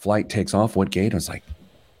next flight takes off? What gate?" I was like,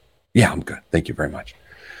 "Yeah, I'm good. Thank you very much."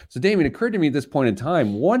 So, Damien, it occurred to me at this point in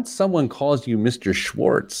time, once someone calls you Mr.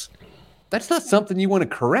 Schwartz, that's not something you want to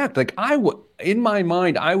correct. Like in my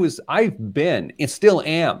mind, I've been and still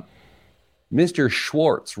am Mr.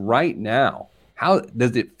 Schwartz right now. How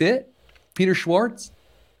does it fit, Peter Schwartz?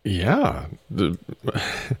 Yeah.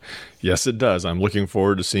 Yes, it does. I'm looking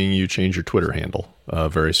forward to seeing you change your Twitter handle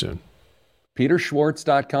very soon.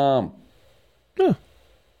 PeterSchwartz.com. Yeah.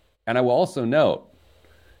 And I will also note,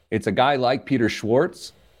 it's a guy like Peter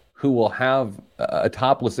Schwartz who will have a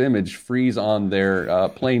topless image freeze on their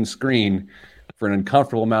plain screen for an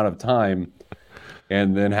uncomfortable amount of time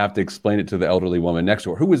and then have to explain it to the elderly woman next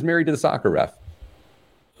door who was married to the soccer ref.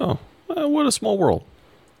 Oh, what a small world.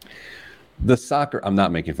 The soccer, I'm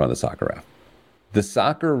not making fun of the soccer ref. The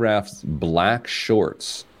soccer ref's black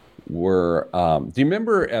shorts were, do you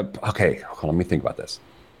remember, okay, hold on, let me think about this.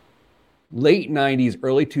 Late 90s,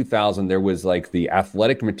 early 2000, there was like the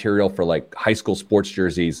athletic material for like high school sports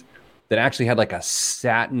jerseys that actually had like a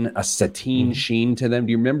sateen sheen to them.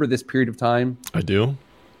 Do you remember this period of time? I do.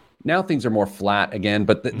 Now things are more flat again,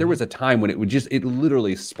 but there was a time when it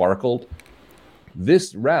literally sparkled.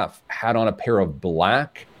 This ref had on a pair of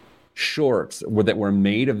black shorts that were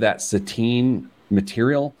made of that sateen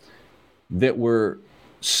material that were,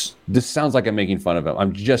 this sounds like I'm making fun of him.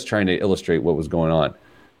 I'm just trying to illustrate what was going on.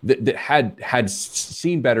 That had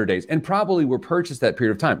seen better days and probably were purchased that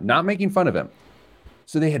period of time. Not making fun of him.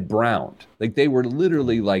 So they had browned. Like they were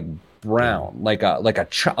literally like brown, like a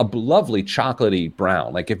lovely chocolatey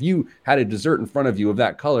brown. Like if you had a dessert in front of you of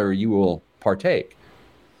that color, you will partake.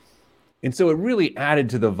 And so it really added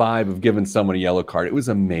to the vibe of giving someone a yellow card. It was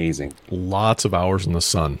amazing. Lots of hours in the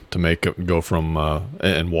sun to make it go from,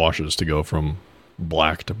 and washes to go from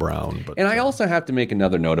black to brown. But, and I also have to make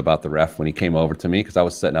another note about the ref when he came over to me, because I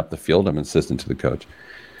was setting up the field. I'm an assistant to the coach.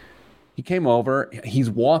 He came over.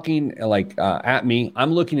 He's walking like at me.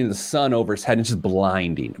 I'm looking in the sun over his head, and it's just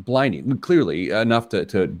blinding, clearly enough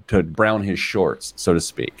to brown his shorts, so to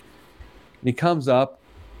speak. And he comes up,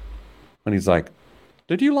 and he's like,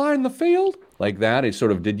 "Did you line the field?" Like that. It's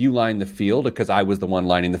sort of, "Did you line the field?" Because I was the one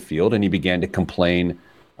lining the field, and he began to complain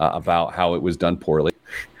about how it was done poorly,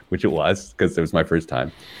 which it was, because it was my first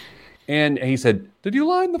time. And he said, "Did you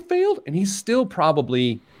line the field?" And he's still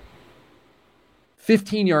probably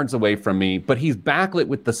 15 yards away from me, but he's backlit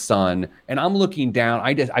with the sun, and I'm looking down.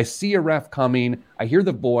 I see a ref coming. I hear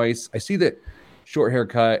the voice. I see the short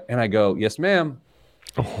haircut, and I go, "Yes, ma'am."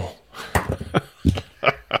 Oh.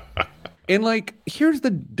 And like, here's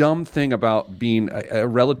the dumb thing about being a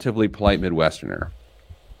relatively polite Midwesterner.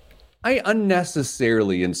 I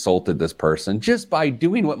unnecessarily insulted this person just by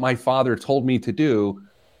doing what my father told me to do,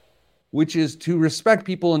 which is to respect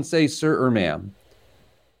people and say sir or ma'am.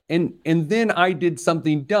 And then I did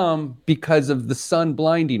something dumb because of the sun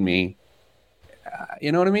blinding me.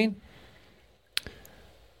 You know what I mean?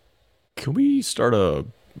 Can we start a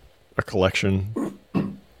collection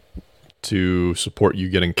to support you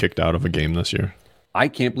getting kicked out of a game this year? I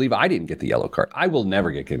can't believe I didn't get the yellow card. I will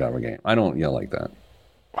never get kicked out of a game. I don't yell like that.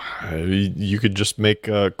 You could just make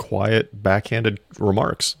quiet, backhanded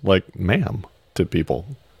remarks like "ma'am" to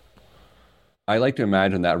people. I like to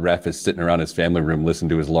imagine that ref is sitting around his family room, listening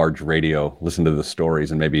to his large radio, listen to the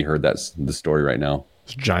stories, and maybe he heard the story right now.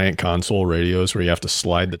 It's giant console radios where you have to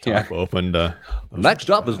slide the top open. Next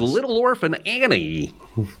up is Little Orphan Annie.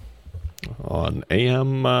 On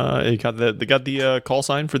AM, they got the call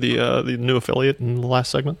sign for the new affiliate in the last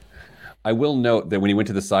segment. I will note that when he went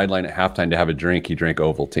to the sideline at halftime to have a drink, he drank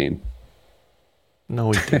Ovaltine.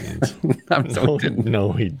 No, he didn't.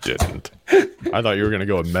 No, he didn't. I thought you were going to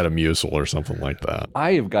go with Metamucil or something like that.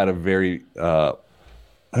 I have got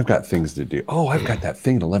I've got things to do. Oh, I've got that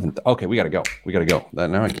thing at 11. Okay, we got to go.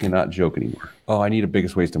 Now I cannot joke anymore. Oh, I need a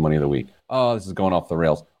biggest waste of money of the week. Oh, this is going off the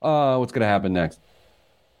rails. Oh, what's going to happen next?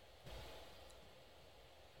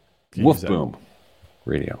 Woof boom.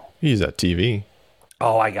 Radio. He's at TV.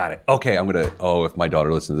 Oh, I got it. Okay, if my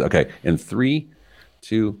daughter listens. Okay, in 3,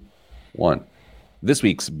 2, 1. This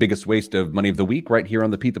week's biggest waste of money of the week right here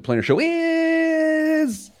on the Pete the Planner Show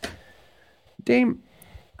is... Dame,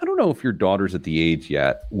 I don't know if your daughter's at the age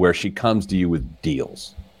yet where she comes to you with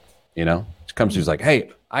deals. You know? She comes to you like,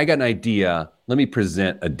 "Hey, I got an idea. Let me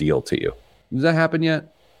present a deal to you." Does that happen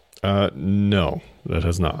yet? No, that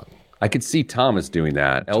has not. I could see Thomas doing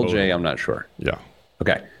that. Totally. LJ, I'm not sure. Yeah.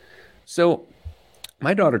 Okay. So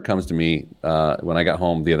my daughter comes to me when I got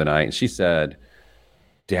home the other night, and she said,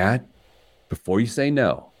 "Dad, before you say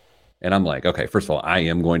no," and I'm like, okay, first of all, I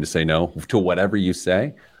am going to say no to whatever you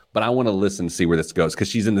say, but I want to listen and see where this goes, because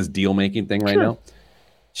she's in this deal-making thing right now.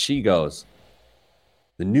 She goes,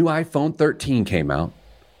 "The new iPhone 13 came out,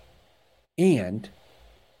 and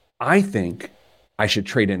I think I should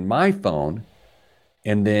trade in my phone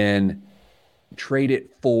and then trade it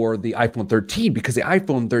for the iPhone 13, because the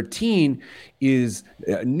iPhone 13 is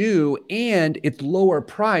new and it's lower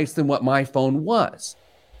price than what my phone was."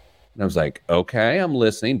 And I was like, okay, I'm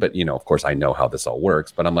listening. But, of course, I know how this all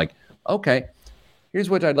works. But I'm like, okay, here's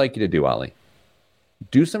what I'd like you to do, Ollie.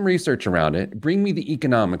 Do some research around it. Bring me the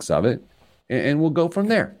economics of it, and we'll go from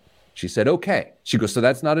there. She said, okay. She goes, "So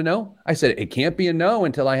that's not a no?" I said, "It can't be a no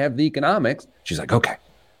until I have the economics." She's like, okay.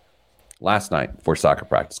 Last night, before soccer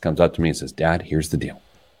practice, comes up to me and says, "Dad, here's the deal."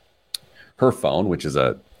 Her phone, which is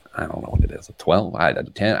I don't know what it is, a 12, a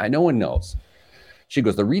 10, no one knows. She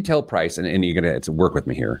goes, "The retail price," and you're going to work with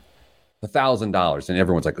me here, $1,000. And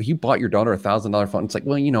everyone's like, oh, you bought your daughter $1,000 phone? It's like,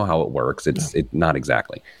 well, you know how it works. It's not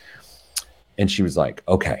exactly. And she was like,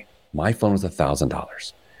 okay, my phone was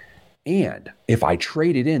 $1,000. And if I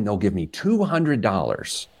trade it in, they'll give me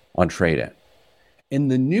 $200 on trade-in. And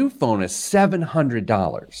the new phone is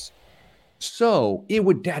 $700. So it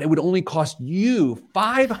would only cost you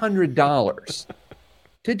 $500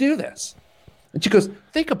 to do this. And she goes,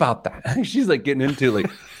 think about that. She's like getting into like,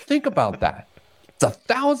 think about that. It's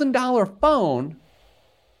 $1,000 phone.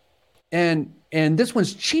 And this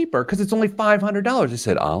one's cheaper because it's only $500. I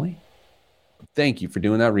said, Ollie, thank you for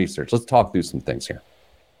doing that research. Let's talk through some things here.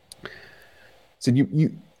 So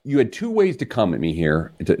you had two ways to come at me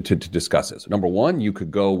here to discuss this. Number one, you could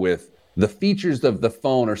go with the features of the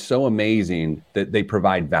phone are so amazing that they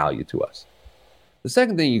provide value to us. The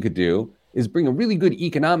second thing you could do is bring a really good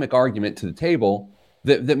economic argument to the table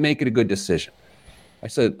that make it a good decision. I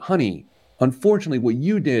said, honey, unfortunately, what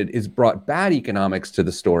you did is brought bad economics to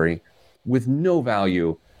the story with no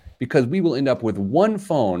value because we will end up with one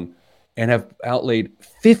phone and have outlaid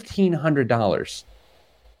 $1,500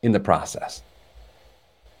 in the process.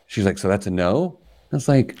 She's like, so that's a no? I was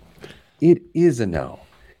like, it is a no.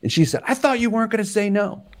 And she said, I thought you weren't going to say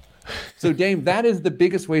no. So Dame, that is the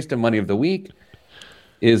biggest waste of money of the week,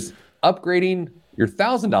 is upgrading your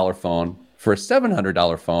 $1,000 phone for a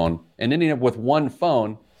 $700 phone and ending up with one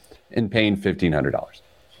phone and paying $1,500.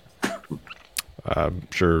 I'm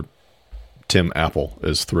sure Tim Apple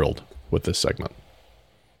is thrilled with this segment.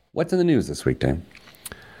 What's in the news this week, Dame?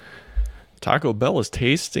 Taco Bell is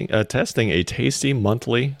testing a tasty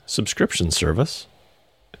monthly subscription service.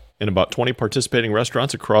 In about 20 participating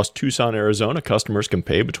restaurants across Tucson, Arizona, customers can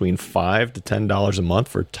pay between $5 to $10 a month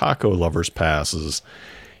for taco lovers passes.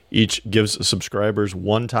 Each gives subscribers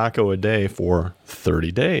one taco a day for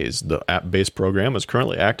 30 days. The app-based program is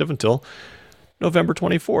currently active until November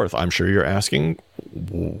 24th. I'm sure you're asking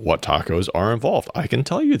what tacos are involved. I can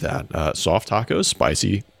tell you that. Soft tacos,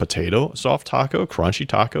 spicy potato soft taco, crunchy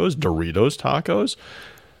tacos, Doritos tacos.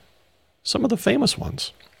 Some of the famous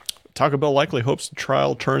ones. Taco Bell likely hopes the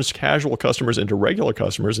trial turns casual customers into regular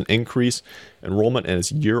customers and increase enrollment in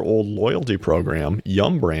its year-old loyalty program.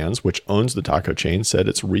 Yum Brands, which owns the taco chain, said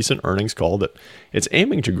its recent earnings call that it's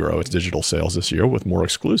aiming to grow its digital sales this year with more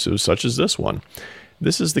exclusives such as this one.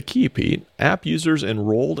 This is the key, Pete. App users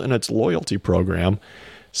enrolled in its loyalty program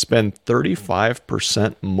spend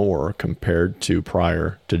 35% more compared to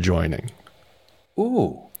prior to joining.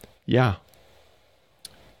 Ooh. Yeah.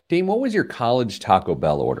 Dame, what was your college Taco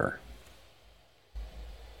Bell order?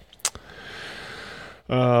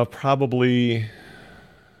 Probably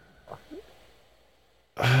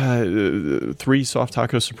 3 soft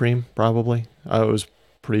taco supreme. Probably. It was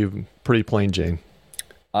pretty plain Jane.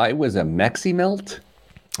 It was a Mexi Melt.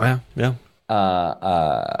 Yeah.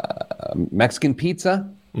 Mexican pizza.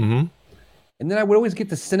 Mm-hmm. And then I would always get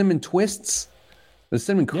the cinnamon twists, the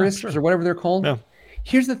cinnamon crisps, or whatever they're called. Yeah.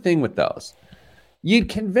 Here's the thing with those. You'd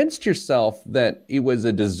convinced yourself that it was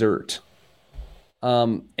a dessert.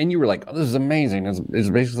 And you were like, oh, this is amazing. It's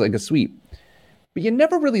basically like a sweet. But you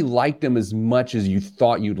never really liked them as much as you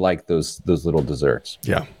thought you'd like those little desserts.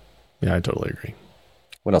 Yeah, I totally agree.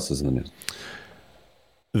 What else is in the news?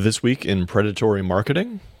 This week in predatory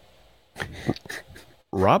marketing,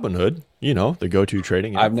 Robinhood, the go-to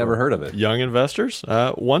trading app. I've never heard of it. Young investors,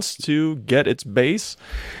 wants to get its base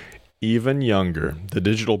even younger. The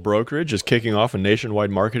digital brokerage is kicking off a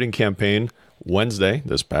nationwide marketing campaign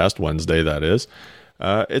this past Wednesday, that is.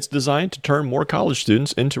 It's designed to turn more college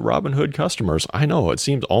students into Robinhood customers. I know, it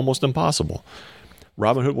seems almost impossible.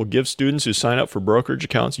 Robinhood will give students who sign up for brokerage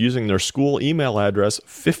accounts using their school email address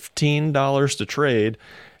 $15 to trade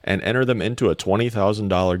and enter them into a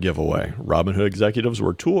 $20,000 giveaway. Robinhood executives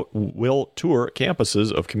will tour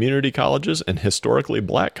campuses of community colleges and historically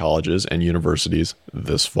black colleges and universities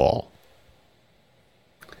this fall.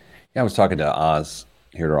 Yeah, I was talking to Oz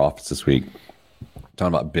here at our office this week,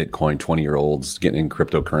 talking about Bitcoin, 20-year-olds getting in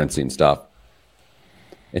cryptocurrency and stuff.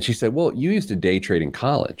 And she said, well, you used to day trade in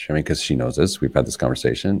college. I mean, because she knows this. We've had this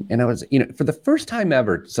conversation. And I was, for the first time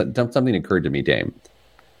ever, something occurred to me, Dame.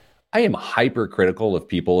 I am hypercritical of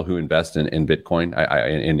people who invest in Bitcoin,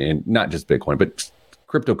 and not just Bitcoin, but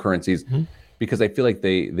cryptocurrencies, because I feel like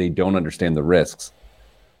they don't understand the risks.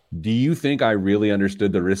 Do you think I really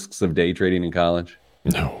understood the risks of day trading in college?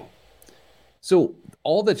 No. So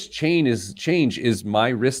all that's change is my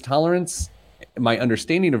risk tolerance, my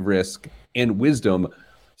understanding of risk, and wisdom.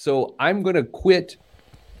 So I'm going to quit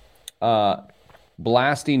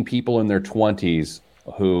blasting people in their 20s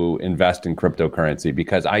who invest in cryptocurrency,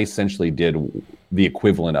 because I essentially did the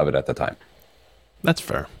equivalent of it at the time. That's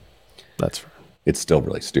fair. it's still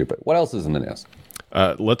really stupid. What else is in the news?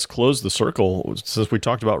 Let's close the circle. Since we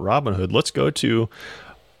talked about Robinhood, let's go to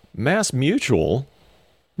Mass Mutual.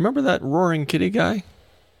 Remember that Roaring Kitty guy?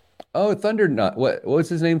 Oh, Thunder Nut. What was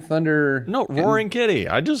his name? Thunder? No, Roaring Kitty.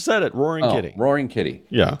 I just said it. Roaring Kitty. Roaring Kitty.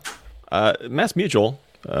 Yeah. Mass Mutual,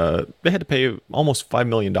 they had to pay almost $5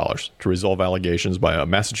 million to resolve allegations by a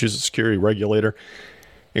Massachusetts security regulator,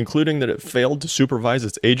 including that it failed to supervise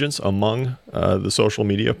its agents among the social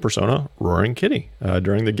media persona Roaring Kitty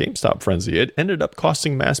during the GameStop frenzy. It ended up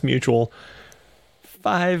costing Mass Mutual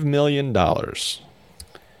 $5 million.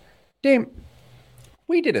 Damn.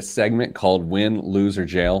 We did a segment called Win, Lose, or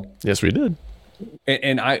Jail. Yes, we did.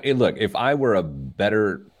 And look, if I were a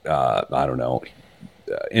better,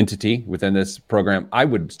 entity within this program, I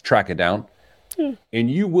would track it down. Yeah.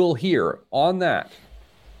 And you will hear on that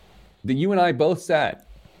you and I both said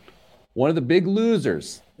one of the big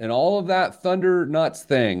losers in all of that Thunder Nuts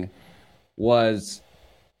thing was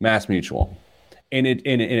Mass Mutual. And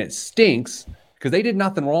it stinks because they did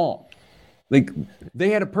nothing wrong. Like, they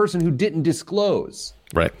had a person who didn't disclose.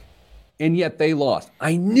 Right. And yet they lost.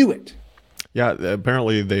 I knew it. Yeah,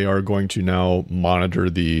 apparently they are going to now monitor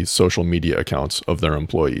the social media accounts of their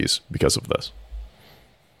employees because of this.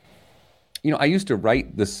 You know, I used to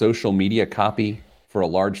write the social media copy for a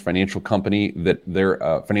large financial company that their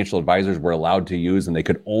financial advisors were allowed to use, and they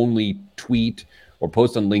could only tweet or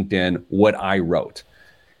post on LinkedIn what I wrote.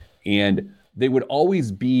 And they would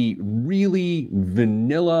always be really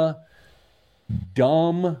vanilla,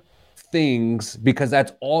 dumb things because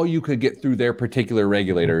that's all you could get through their particular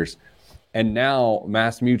regulators. And now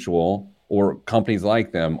Mass Mutual or companies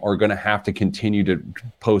like them are going to have to continue to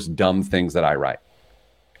post dumb things that I write.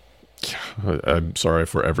 I'm sorry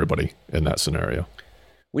for everybody in that scenario.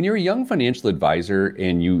 When you're a young financial advisor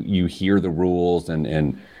and you hear the rules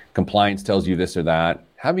and compliance tells you this or that,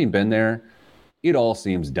 having been there, it all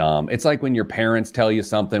seems dumb. It's like when your parents tell you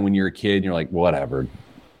something when you're a kid and you're like, whatever,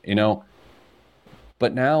 you know?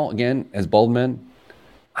 But now, again, as bald men,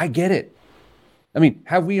 I get it. I mean,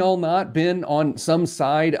 have we all not been on some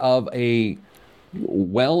side of a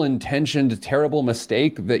well-intentioned, terrible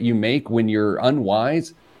mistake that you make when you're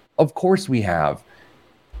unwise? Of course we have.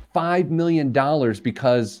 $5 million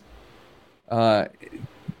because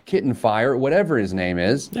Kitten Fire, whatever his name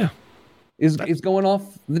is, is going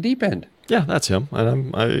off the deep end. Yeah, that's him.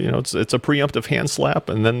 And it's a preemptive hand slap,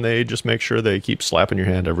 and then they just make sure they keep slapping your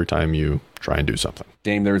hand every time you try and do something.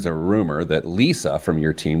 Dame, there's a rumor that Lisa from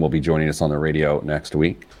your team will be joining us on the radio next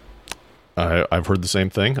week. I've heard the same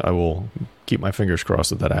thing. I will keep my fingers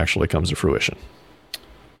crossed that actually comes to fruition.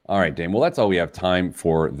 All right, Dame. Well, that's all we have time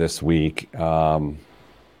for this week.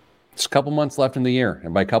 It's a couple months left in the year.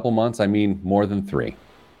 And by a couple months, I mean more than 3.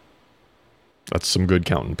 That's some good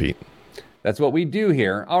counting, Pete. That's what we do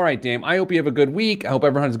here. All right, Dame. I hope you have a good week. I hope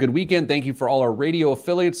everyone has a good weekend. Thank you for all our radio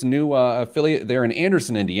affiliates. New affiliate there in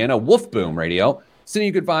Anderson, Indiana, Wolf Boom Radio. Sending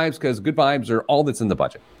you good vibes because good vibes are all that's in the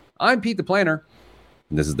budget. I'm Pete the Planner,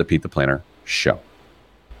 and this is the Pete the Planner Show.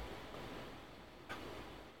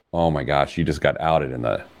 Oh my gosh, you just got outed in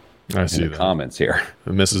the comments here.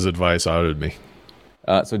 Mrs. Advice outed me.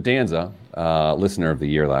 So Danza, listener of the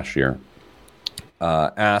year last year,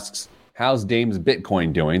 asks, how's Dame's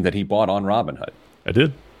Bitcoin doing that he bought on Robinhood? I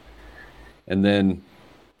did. And then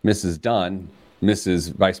Mrs. Dunn,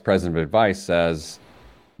 Mrs. Vice President of Advice, says,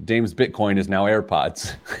 Dame's Bitcoin is now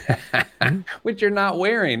AirPods, which you're not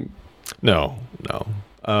wearing. No.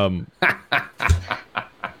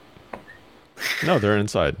 No, they're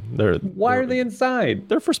inside. Why are they inside?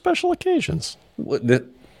 They're for special occasions.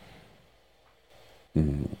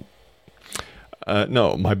 No,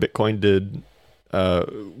 my Bitcoin did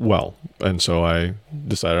well, and so I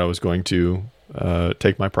decided I was going to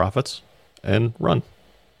take my profits and run.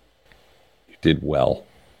 You did well.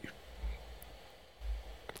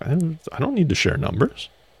 I don't need to share numbers.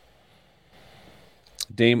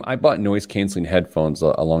 Dame, I bought noise-canceling headphones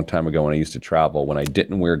a long time ago when I used to travel, when I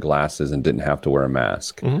didn't wear glasses and didn't have to wear a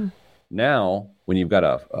mask. Mm-hmm. Now, when you've got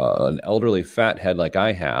an elderly fat head like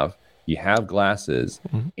I have, you have glasses,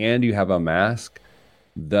 and you have a mask,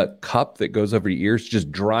 the cup that goes over your ears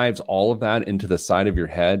just drives all of that into the side of your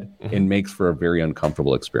head and makes for a very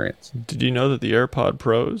uncomfortable experience. Did you know that the AirPod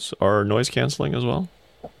Pros are noise-canceling as well?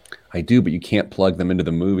 I do, but you can't plug them into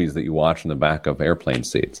the movies that you watch in the back of airplane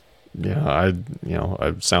seats. Yeah,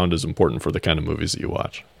 sound is important for the kind of movies that you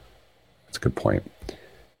watch. That's a good point.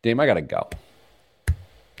 Dame, I got to go.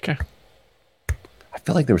 Okay. I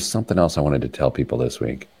feel like there was something else I wanted to tell people this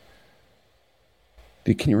week.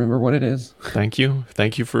 Can you remember what it is? Thank you.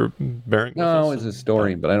 Thank you for bearing with us. No, it's a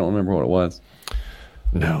story, but I don't remember what it was.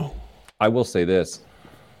 No. I will say this.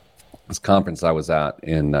 this conference I was at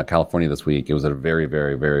in California this week. It was at a very,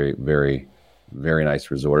 very, very, very, very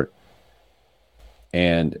nice resort.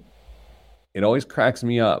 And it always cracks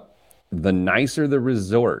me up. The nicer the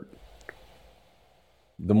resort,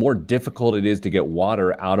 the more difficult it is to get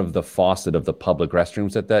water out of the faucet of the public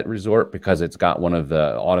restrooms at that resort because it's got one of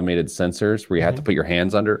the automated sensors where you have to put your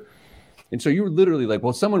hands under. And so you're literally like,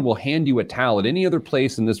 well, someone will hand you a towel at any other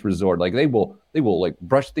place in this resort. Like they will like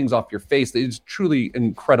brush things off your face. It's truly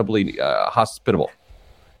incredibly hospitable.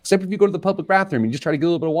 Except if you go to the public bathroom, you just try to get a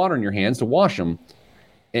little bit of water in your hands to wash them.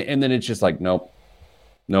 And then it's just like, nope.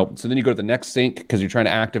 So then you go to the next sink because you're trying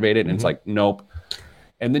to activate it. And it's like, nope.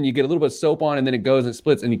 And then you get a little bit of soap on and then it goes and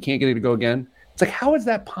splits and you can't get it to go again. It's like, how is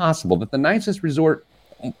that possible that the nicest resort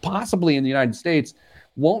possibly in the United States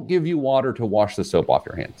won't give you water to wash the soap off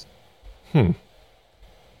your hands?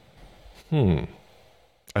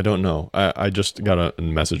 I don't know. I just got a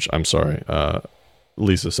message. I'm sorry.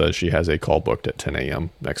 Lisa says she has a call booked at 10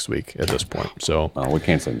 a.m. next week at this point. So we're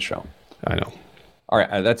canceling the show. I know. All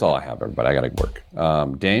right. That's all I have, everybody. I got to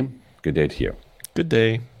work. Dame, good day to you. Good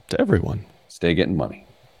day to everyone. Stay getting money.